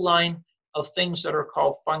a whole line of things that are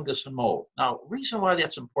called fungus and mold. Now, reason why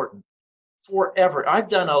that's important, forever, I've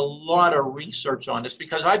done a lot of research on this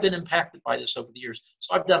because I've been impacted by this over the years.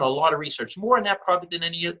 So I've done a lot of research, more in that probably than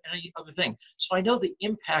any other thing. So I know the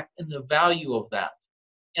impact and the value of that.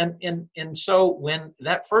 And so when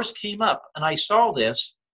that first came up and I saw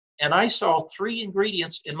this, and I saw 3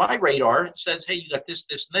 ingredients in my radar, it says, hey, you got this,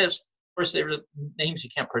 this, and this. Of course, they're names you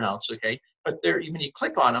can't pronounce, okay? But when you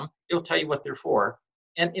click on them, it'll tell you what they're for.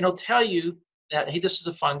 And it'll tell you that, hey, this is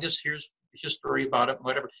a fungus, here's history about it,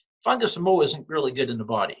 whatever. Fungus and mold isn't really good in the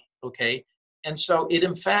body, okay? And so it,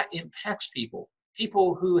 in fact, impacts people.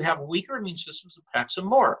 People who have weaker immune systems impacts them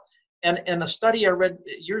more. And a study I read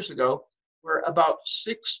years ago, where about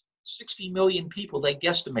 60 million people, they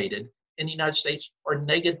guesstimated, in the United States are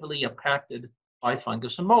negatively impacted by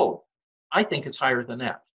fungus and mold. I think it's higher than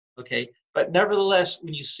that, okay? But nevertheless,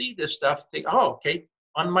 when you see this stuff, think, oh, okay,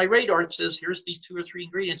 on my radar it says here's these 2 or 3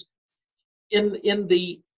 ingredients. In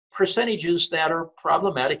the percentages that are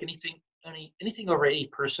problematic, anything over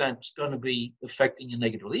 8% is going to be affecting you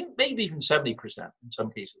negatively, maybe even 70% in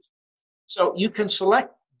some cases. So you can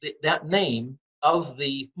select that name of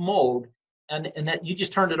the mold, and that you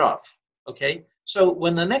just turned it off, okay? So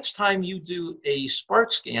when the next time you do a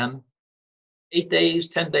spark scan, 8 days,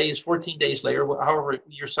 10 days, 14 days later, however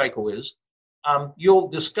your cycle is, you'll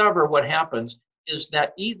discover what happens is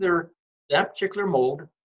that either that particular mold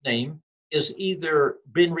name is either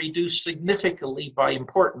been reduced significantly by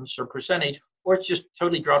importance or percentage, or it's just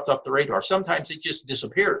totally dropped off the radar. Sometimes it just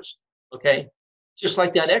disappears, okay? Just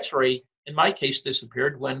like that x-ray, in my case,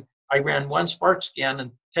 disappeared when I ran one spark scan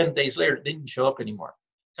and 10 days later, it didn't show up anymore.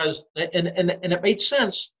 And it made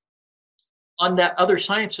sense on that other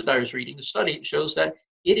science that I was reading. The study, it shows that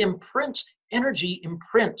it imprints, energy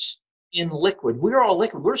imprints in liquid. We're all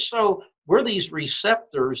liquid. We're these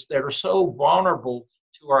receptors that are so vulnerable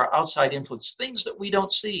to our outside influence, things that we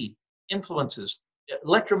don't see, influences.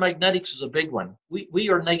 Electromagnetics is a big one. We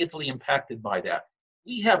are negatively impacted by that.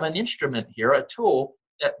 We have an instrument here, a tool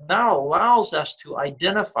that now allows us to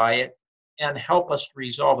identify it and help us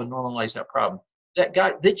resolve and normalize that problem.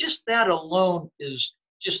 That alone is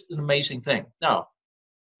just an amazing thing. Now,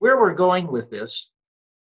 where we're going with this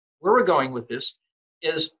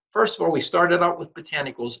is, first of all, we started out with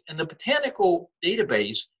botanicals, and the botanical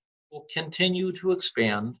database will continue to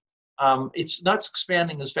expand. It's not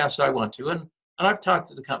expanding as fast as I want to, and I've talked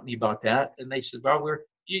to the company about that, and they said, well,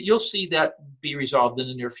 you'll see that be resolved in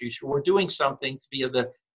the near future. We're doing something to be able to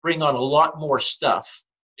bring on a lot more stuff,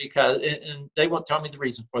 because, and they won't tell me the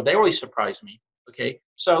reason for it. They always surprise me. Okay,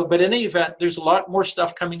 so, but in any event, there's a lot more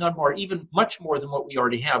stuff coming on, even much more than what we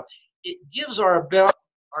already have. It gives our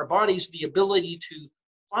bodies the ability to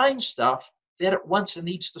find stuff that it wants and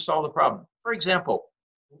needs to solve the problem. For example,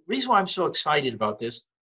 the reason why I'm so excited about this,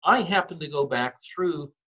 I happen to go back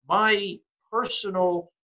through my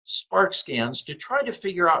personal spark scans to try to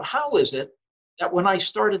figure out how is it that when I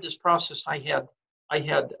started this process, I had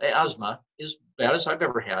asthma, as bad as I've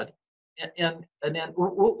ever had. And then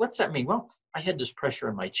what's that mean? Well, I had this pressure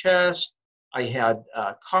in my chest. I had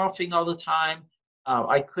coughing all the time.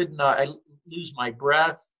 I lose my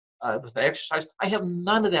breath with the exercise. I have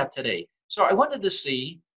none of that today. So I wanted to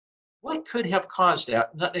see what could have caused that.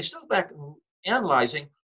 And I started back analyzing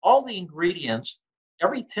all the ingredients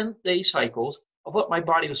every 10-day cycles of what my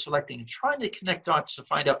body was selecting and trying to connect dots to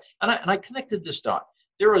find out. And I connected this dot.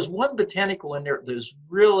 There was one botanical in there that is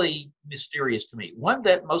really mysterious to me, one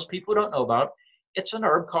that most people don't know about. It's an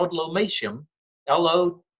herb called Lomatium,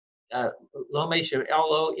 Lomatium, Lomatium,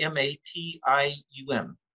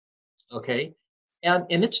 okay? And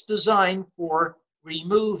it's designed for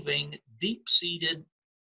removing deep-seated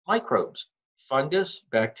microbes, fungus,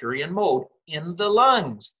 bacteria, and mold in the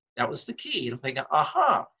lungs. That was the key. And I'm thinking,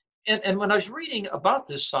 aha. And when I was reading about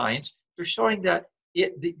this science, they're showing that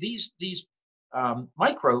these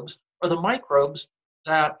microbes are the microbes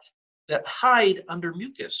that hide under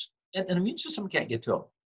mucus. and an immune system can't get to them.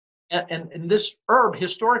 And this herb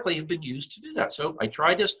historically had been used to do that. So I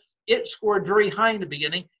tried this. It scored very high in the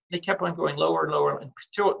beginning, and it kept on going lower and lower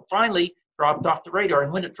until it finally dropped off the radar.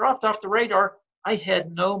 And when it dropped off the radar, I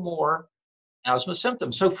had no more asthma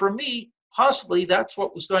symptoms. So for me, possibly that's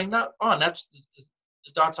what was going on. That's the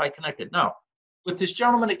dots I connected. Now, with this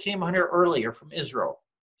gentleman that came on here earlier from Israel,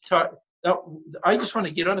 I just want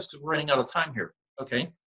to get on this because we're running out of time here. Okay.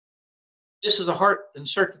 This is a heart and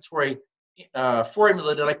circulatory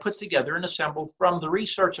formula that I put together and assembled from the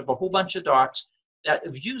research of a whole bunch of docs that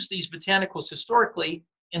have used these botanicals historically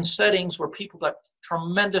in settings where people got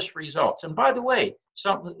tremendous results. And by the way,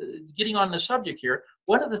 getting on the subject here,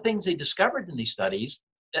 one of the things they discovered in these studies,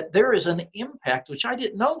 that there is an impact, which I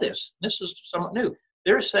didn't know this is somewhat new.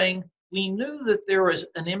 They're saying we knew that there was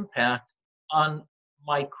an impact on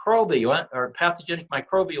microbial or pathogenic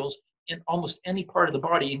microbials in almost any part of the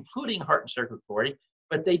body, including heart and circulatory,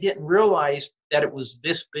 but they didn't realize that it was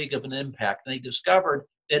this big of an impact. And they discovered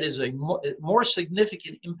that is a more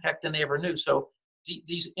significant impact than they ever knew. So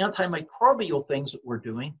these antimicrobial things that we're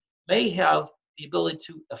doing may have the ability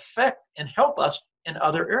to affect and help us in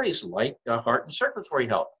other areas like heart and circulatory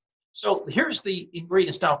health. So here's the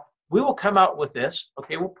ingredients. Now, we will come out with this.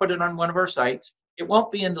 Okay, we'll put it on one of our sites. It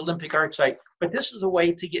won't be in the Limbic Arc site, but this is a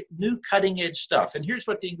way to get new cutting edge stuff. And here's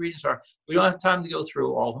what the ingredients are. We don't have time to go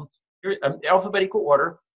through all of them. Here, alphabetical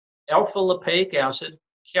order: alpha lipoic acid,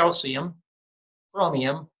 calcium,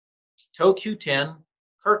 chromium, CoQ10,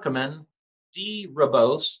 curcumin,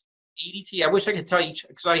 D-ribose, EDTA. I wish I could tell each,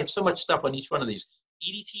 because I have so much stuff on each one of these.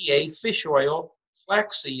 EDTA, fish oil,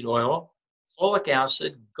 flaxseed oil, folic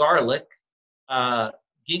acid, garlic,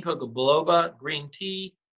 ginkgo biloba, green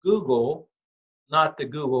tea, Google, not the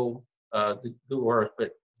Google Earth,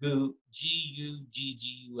 but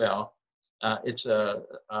G-U-G-G-U-L. It's a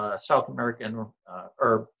South American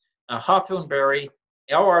herb. Hawthorn berry,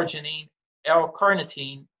 L-arginine,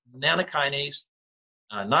 L-carnitine, nanokinase,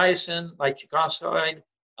 niacin, nitric oxide,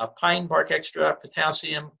 pine bark extract,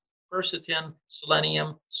 potassium, quercetin,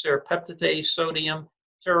 selenium, serrapeptidase, sodium,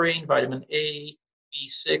 taurine, vitamin A,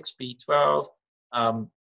 B6, B12,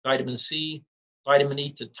 vitamin C, vitamin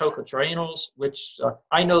E to tocotrienols, which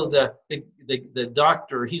I know the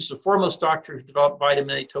doctor, he's the foremost doctor who developed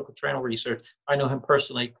vitamin A tocotrienol research. I know him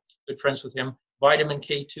personally, good friends with him. Vitamin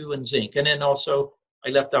K2 and zinc. And then also I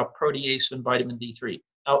left out protease and vitamin D3.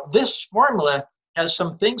 Now this formula has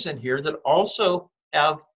some things in here that also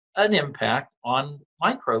have an impact on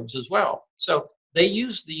microbes as well. So they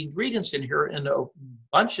use the ingredients in here in a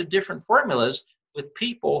bunch of different formulas with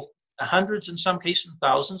people, hundreds in some cases,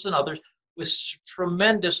 thousands and others, with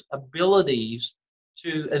tremendous abilities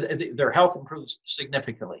to, their health improves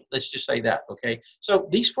significantly. Let's just say that, okay? So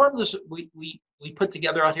these formulas we put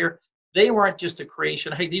together out here, they weren't just a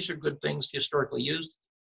creation, hey, these are good things historically used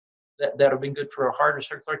that have been good for a heart or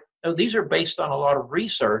circulatory. No, these are based on a lot of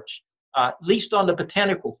research, at least on the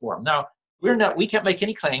botanical form. Now, we can't make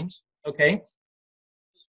any claims, okay?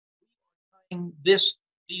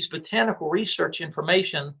 These botanical research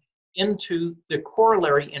information into the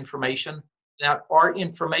corollary information that are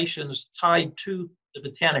informations tied to the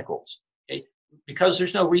botanicals, okay? Because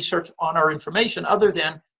there's no research on our information other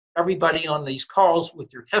than everybody on these calls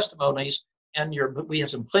with your testimonies and we have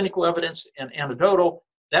some clinical evidence and anecdotal.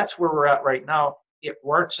 That's where we're at right now. It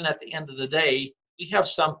works, and at the end of the day, we have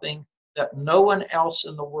something that no one else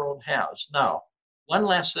in the world has. Now, one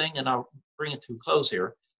last thing, and I'll bring it to a close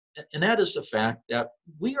here, and that is the fact that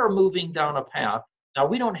we are moving down a path. Now,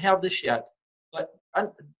 we don't have this yet, but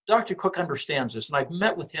Dr. Cook understands this, and I've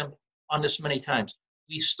met with him on this many times.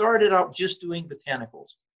 We started out just doing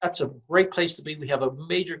botanicals. That's a great place to be. We have a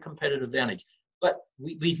major competitive advantage. But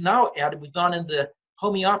we've now added, we've gone into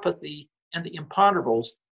homeopathy and the imponderables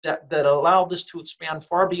that allow this to expand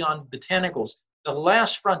far beyond botanicals. The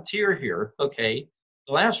last frontier here, okay,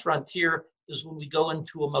 the last frontier is when we go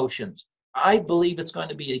into emotions. I believe it's going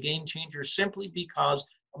to be a game changer simply because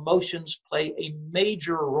emotions play a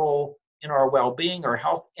major role in our well-being, our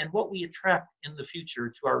health, and what we attract in the future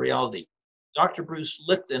to our reality. Dr. Bruce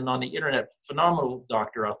Lipton on the internet, phenomenal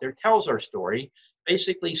doctor out there, tells our story,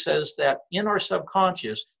 basically says that in our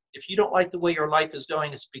subconscious, if you don't like the way your life is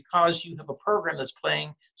going, it's because you have a program that's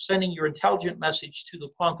playing, sending your intelligent message to the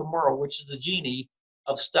quantum world, which is the genie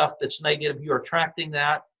of stuff that's negative. You're attracting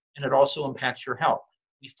that, and it also impacts your health.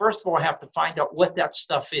 We first of all have to find out what that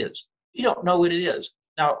stuff is. We don't know what it is.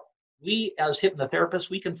 Now, we as hypnotherapists,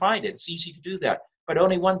 we can find it. It's easy to do that. But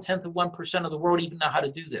only 1/10 of 1% of the world even know how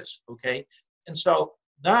to do this, okay? And so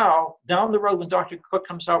now, down the road, when Dr. Cook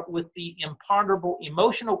comes out with the imponderable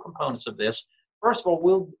emotional components of this, first of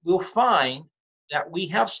all, we'll find that we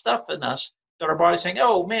have stuff in us that our body's saying,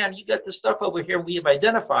 oh man, you got this stuff over here, we have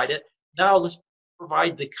identified it. Now let's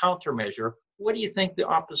provide the countermeasure. What do you think the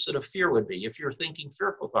opposite of fear would be if you're thinking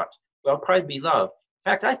fearful thoughts? Well, probably be love.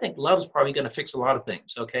 In fact, I think love is probably going to fix a lot of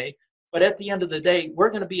things, okay? But at the end of the day, we're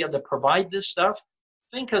going to be able to provide this stuff.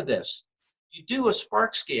 Think of this. You do a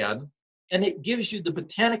spark scan, and it gives you the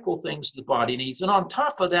botanical things the body needs. And on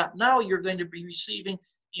top of that, now you're going to be receiving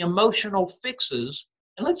the emotional fixes.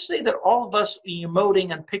 And let's say that all of us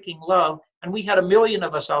emoting and picking love, and we had 1 million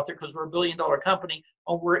of us out there because we're a $1 billion company,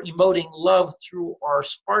 and we're emoting love through our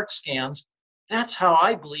spark scans. That's how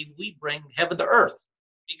I believe we bring heaven to earth,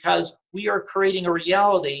 because we are creating a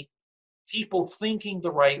reality, people thinking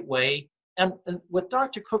the right way. And what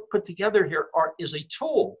Dr. Cook put together here is a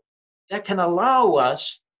tool that can allow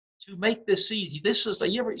us to make this easy. This is,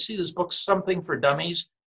 you ever see this book, Something for Dummies?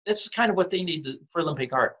 That's kind of what they need for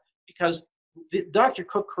Limbic Arc, because Dr.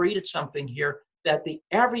 Cook created something here that the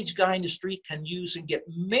average guy in the street can use and get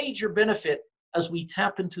major benefit as we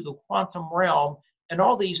tap into the quantum realm and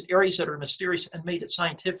all these areas that are mysterious, and made it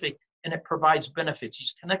scientific, and it provides benefits.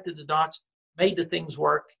 He's connected the dots, made the things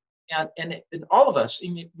work, and all of us,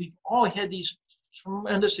 we've all had these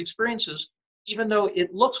tremendous experiences, even though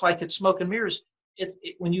it looks like it's smoke and mirrors.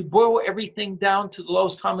 When you boil everything down to the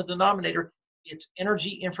lowest common denominator, it's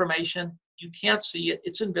energy information. You can't see it.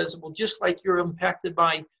 It's invisible, just like you're impacted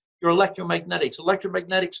by your electromagnetics.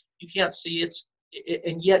 Electromagnetics, you can't see it,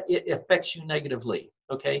 and yet it affects you negatively,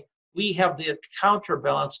 okay? We have the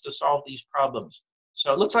counterbalance to solve these problems.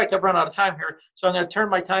 So it looks like I've run out of time here. So I'm going to turn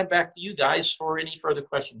my time back to you guys for any further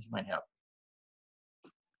questions you might have.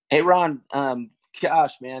 Hey, Ron,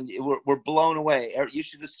 gosh, man, we're blown away. You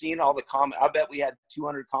should have seen all the comments. I bet we had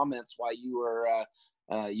 200 comments while you were,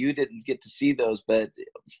 you didn't get to see those, but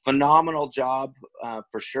phenomenal job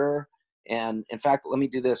for sure. And in fact, let me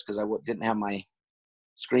do this because I didn't have my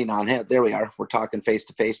screen on. There we are. We're talking face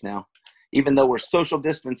to face now, even though we're social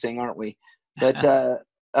distancing, aren't we? But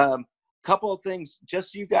couple of things,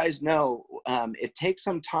 just so you guys know, it takes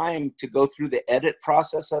some time to go through the edit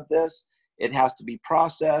process of this. It has to be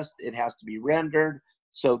processed. It has to be rendered.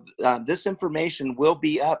 So this information will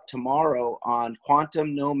be up tomorrow on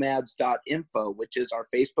quantumnomads.info, which is our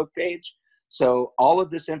Facebook page. So all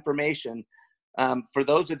of this information, for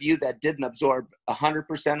those of you that didn't absorb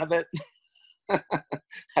 100% of it,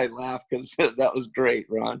 I laugh because that was great,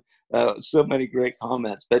 Ron. So many great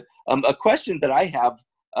comments. But a question that I have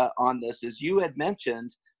on this is, you had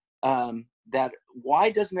mentioned that why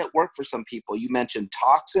doesn't it work for some people? You mentioned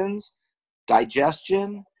toxins,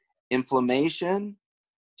 digestion, inflammation,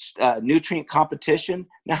 nutrient competition.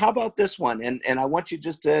 Now, how about this one? And I want you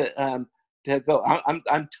just to go.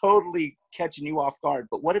 I'm totally catching you off guard.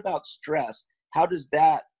 But what about stress? How does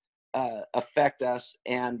that affect us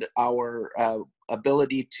and our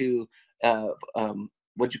ability to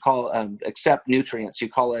what you call accept nutrients? You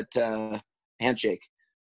call it handshake.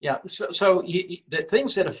 Yeah, so the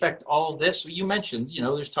things that affect all of this, you mentioned,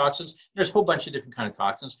 there's toxins, there's a whole bunch of different kind of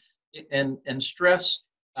toxins, and stress.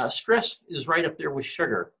 Stress is right up there with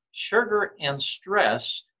sugar. Sugar and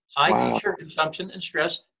stress, high sugar consumption and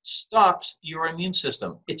stress stops your immune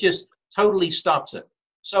system. It just totally stops it.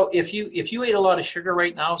 So if you ate a lot of sugar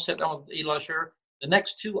right now, sit down and eat a lot of sugar, the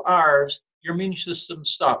next 2 hours, your immune system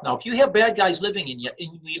stops. Now, if you have bad guys living in you,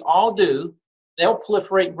 and we all do, they'll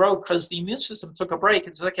proliferate and grow because the immune system took a break.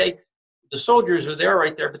 It's okay, the soldiers are there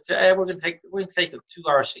right there, but say, hey, we're going to take a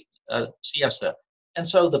 2-hour siesta, and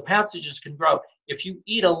so the pathogens can grow. If you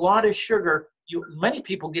eat a lot of sugar, many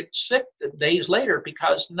people get sick days later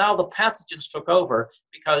because now the pathogens took over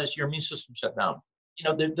because your immune system shut down.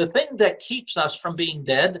 The thing that keeps us from being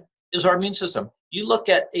dead is our immune system. You look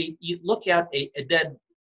at a dead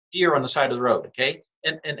deer on the side of the road, okay,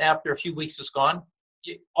 and after a few weeks it's gone.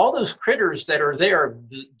 All those critters that are there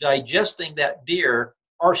digesting that deer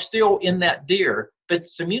are still in that deer, but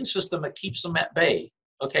it's the immune system that keeps them at bay.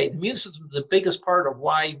 Okay, the immune system is the biggest part of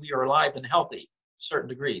why we are alive and healthy, to a certain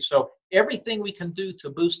degree. So everything we can do to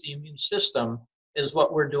boost the immune system is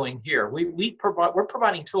what we're doing here. We're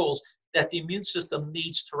providing tools that the immune system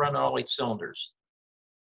needs to run all 8 cylinders.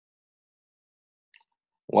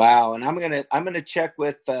 Wow, and I'm gonna check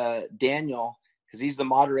with Daniel, because he's the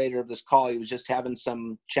moderator of this call. He was just having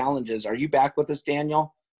some challenges. Are you back with us,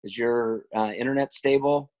 Daniel? Is your internet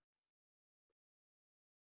stable?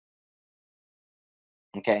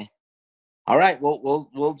 Okay. All right.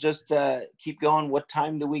 We'll just keep going. What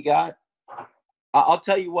time do we got? I'll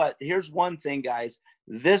tell you what. Here's one thing, guys.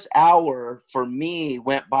 This hour for me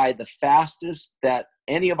went by the fastest that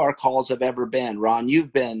any of our calls have ever been. Ron,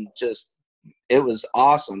 you've been it was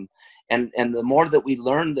awesome. And the more that we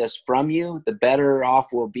learn this from you, the better off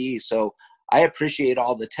we'll be. So I appreciate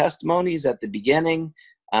all the testimonies at the beginning.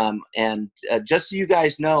 Just so you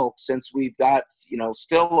guys know, since we've got,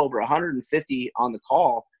 still over 150 on the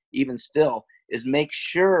call, even still, is make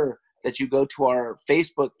sure that you go to our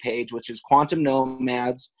Facebook page, which is Quantum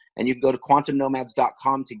Nomads, and you can go to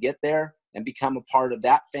quantumnomads.com to get there and become a part of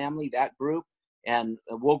that family, that group. And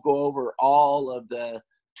we'll go over all of the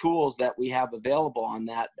tools that we have available on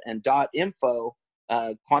that. And .info,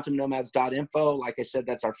 quantumnomads.info, like I said,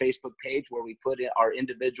 that's our Facebook page where we put our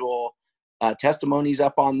individual testimonies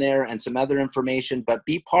up on there and some other information. But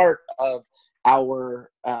be part of our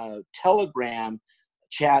Telegram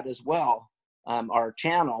chat as well, our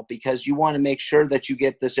channel, because you want to make sure that you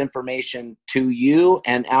get this information to you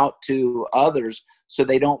and out to others so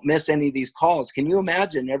they don't miss any of these calls. Can you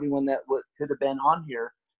imagine everyone that could have been on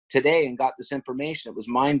here today and got this information? It was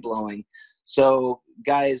mind-blowing. So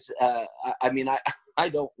guys, I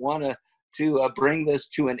don't want to bring this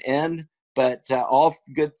to an end, but all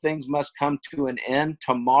good things must come to an end.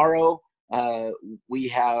 Tomorrow we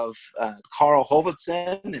have Carl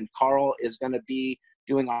Hovitson, and Carl is going to be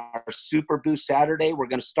doing our Super Boost Saturday. We're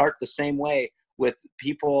going to start the same way with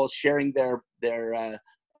people sharing their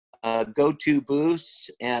go-to boosts,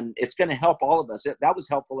 and it's going to help all of us. That was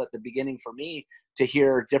helpful at the beginning for me to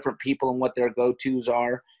hear different people and what their go-tos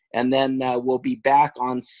are. And then we'll be back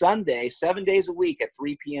on Sunday, 7 days a week at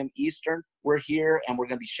 3 p.m. Eastern. We're here, and we're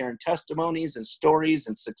going to be sharing testimonies and stories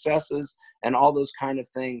and successes and all those kind of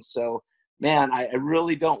things. So, man, I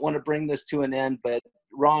really don't want to bring this to an end, but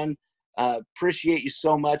Ron, appreciate you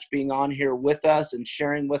so much being on here with us and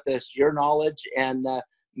sharing with us your knowledge. And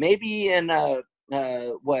maybe in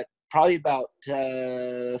probably about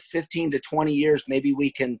 15 to 20 years, maybe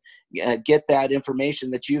we can get that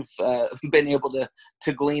information that you've been able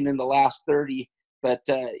to glean in the last 30. But,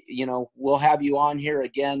 we'll have you on here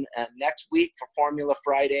again next week for Formula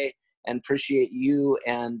Friday, and appreciate you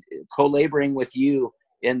and co-laboring with you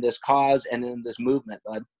in this cause and in this movement,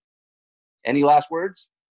 bud. Any last words?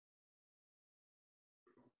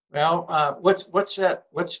 Well, what's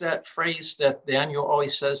that phrase that Daniel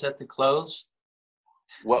always says at the close?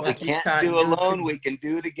 What we can't do alone, we can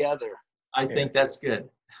do together. I think that's good.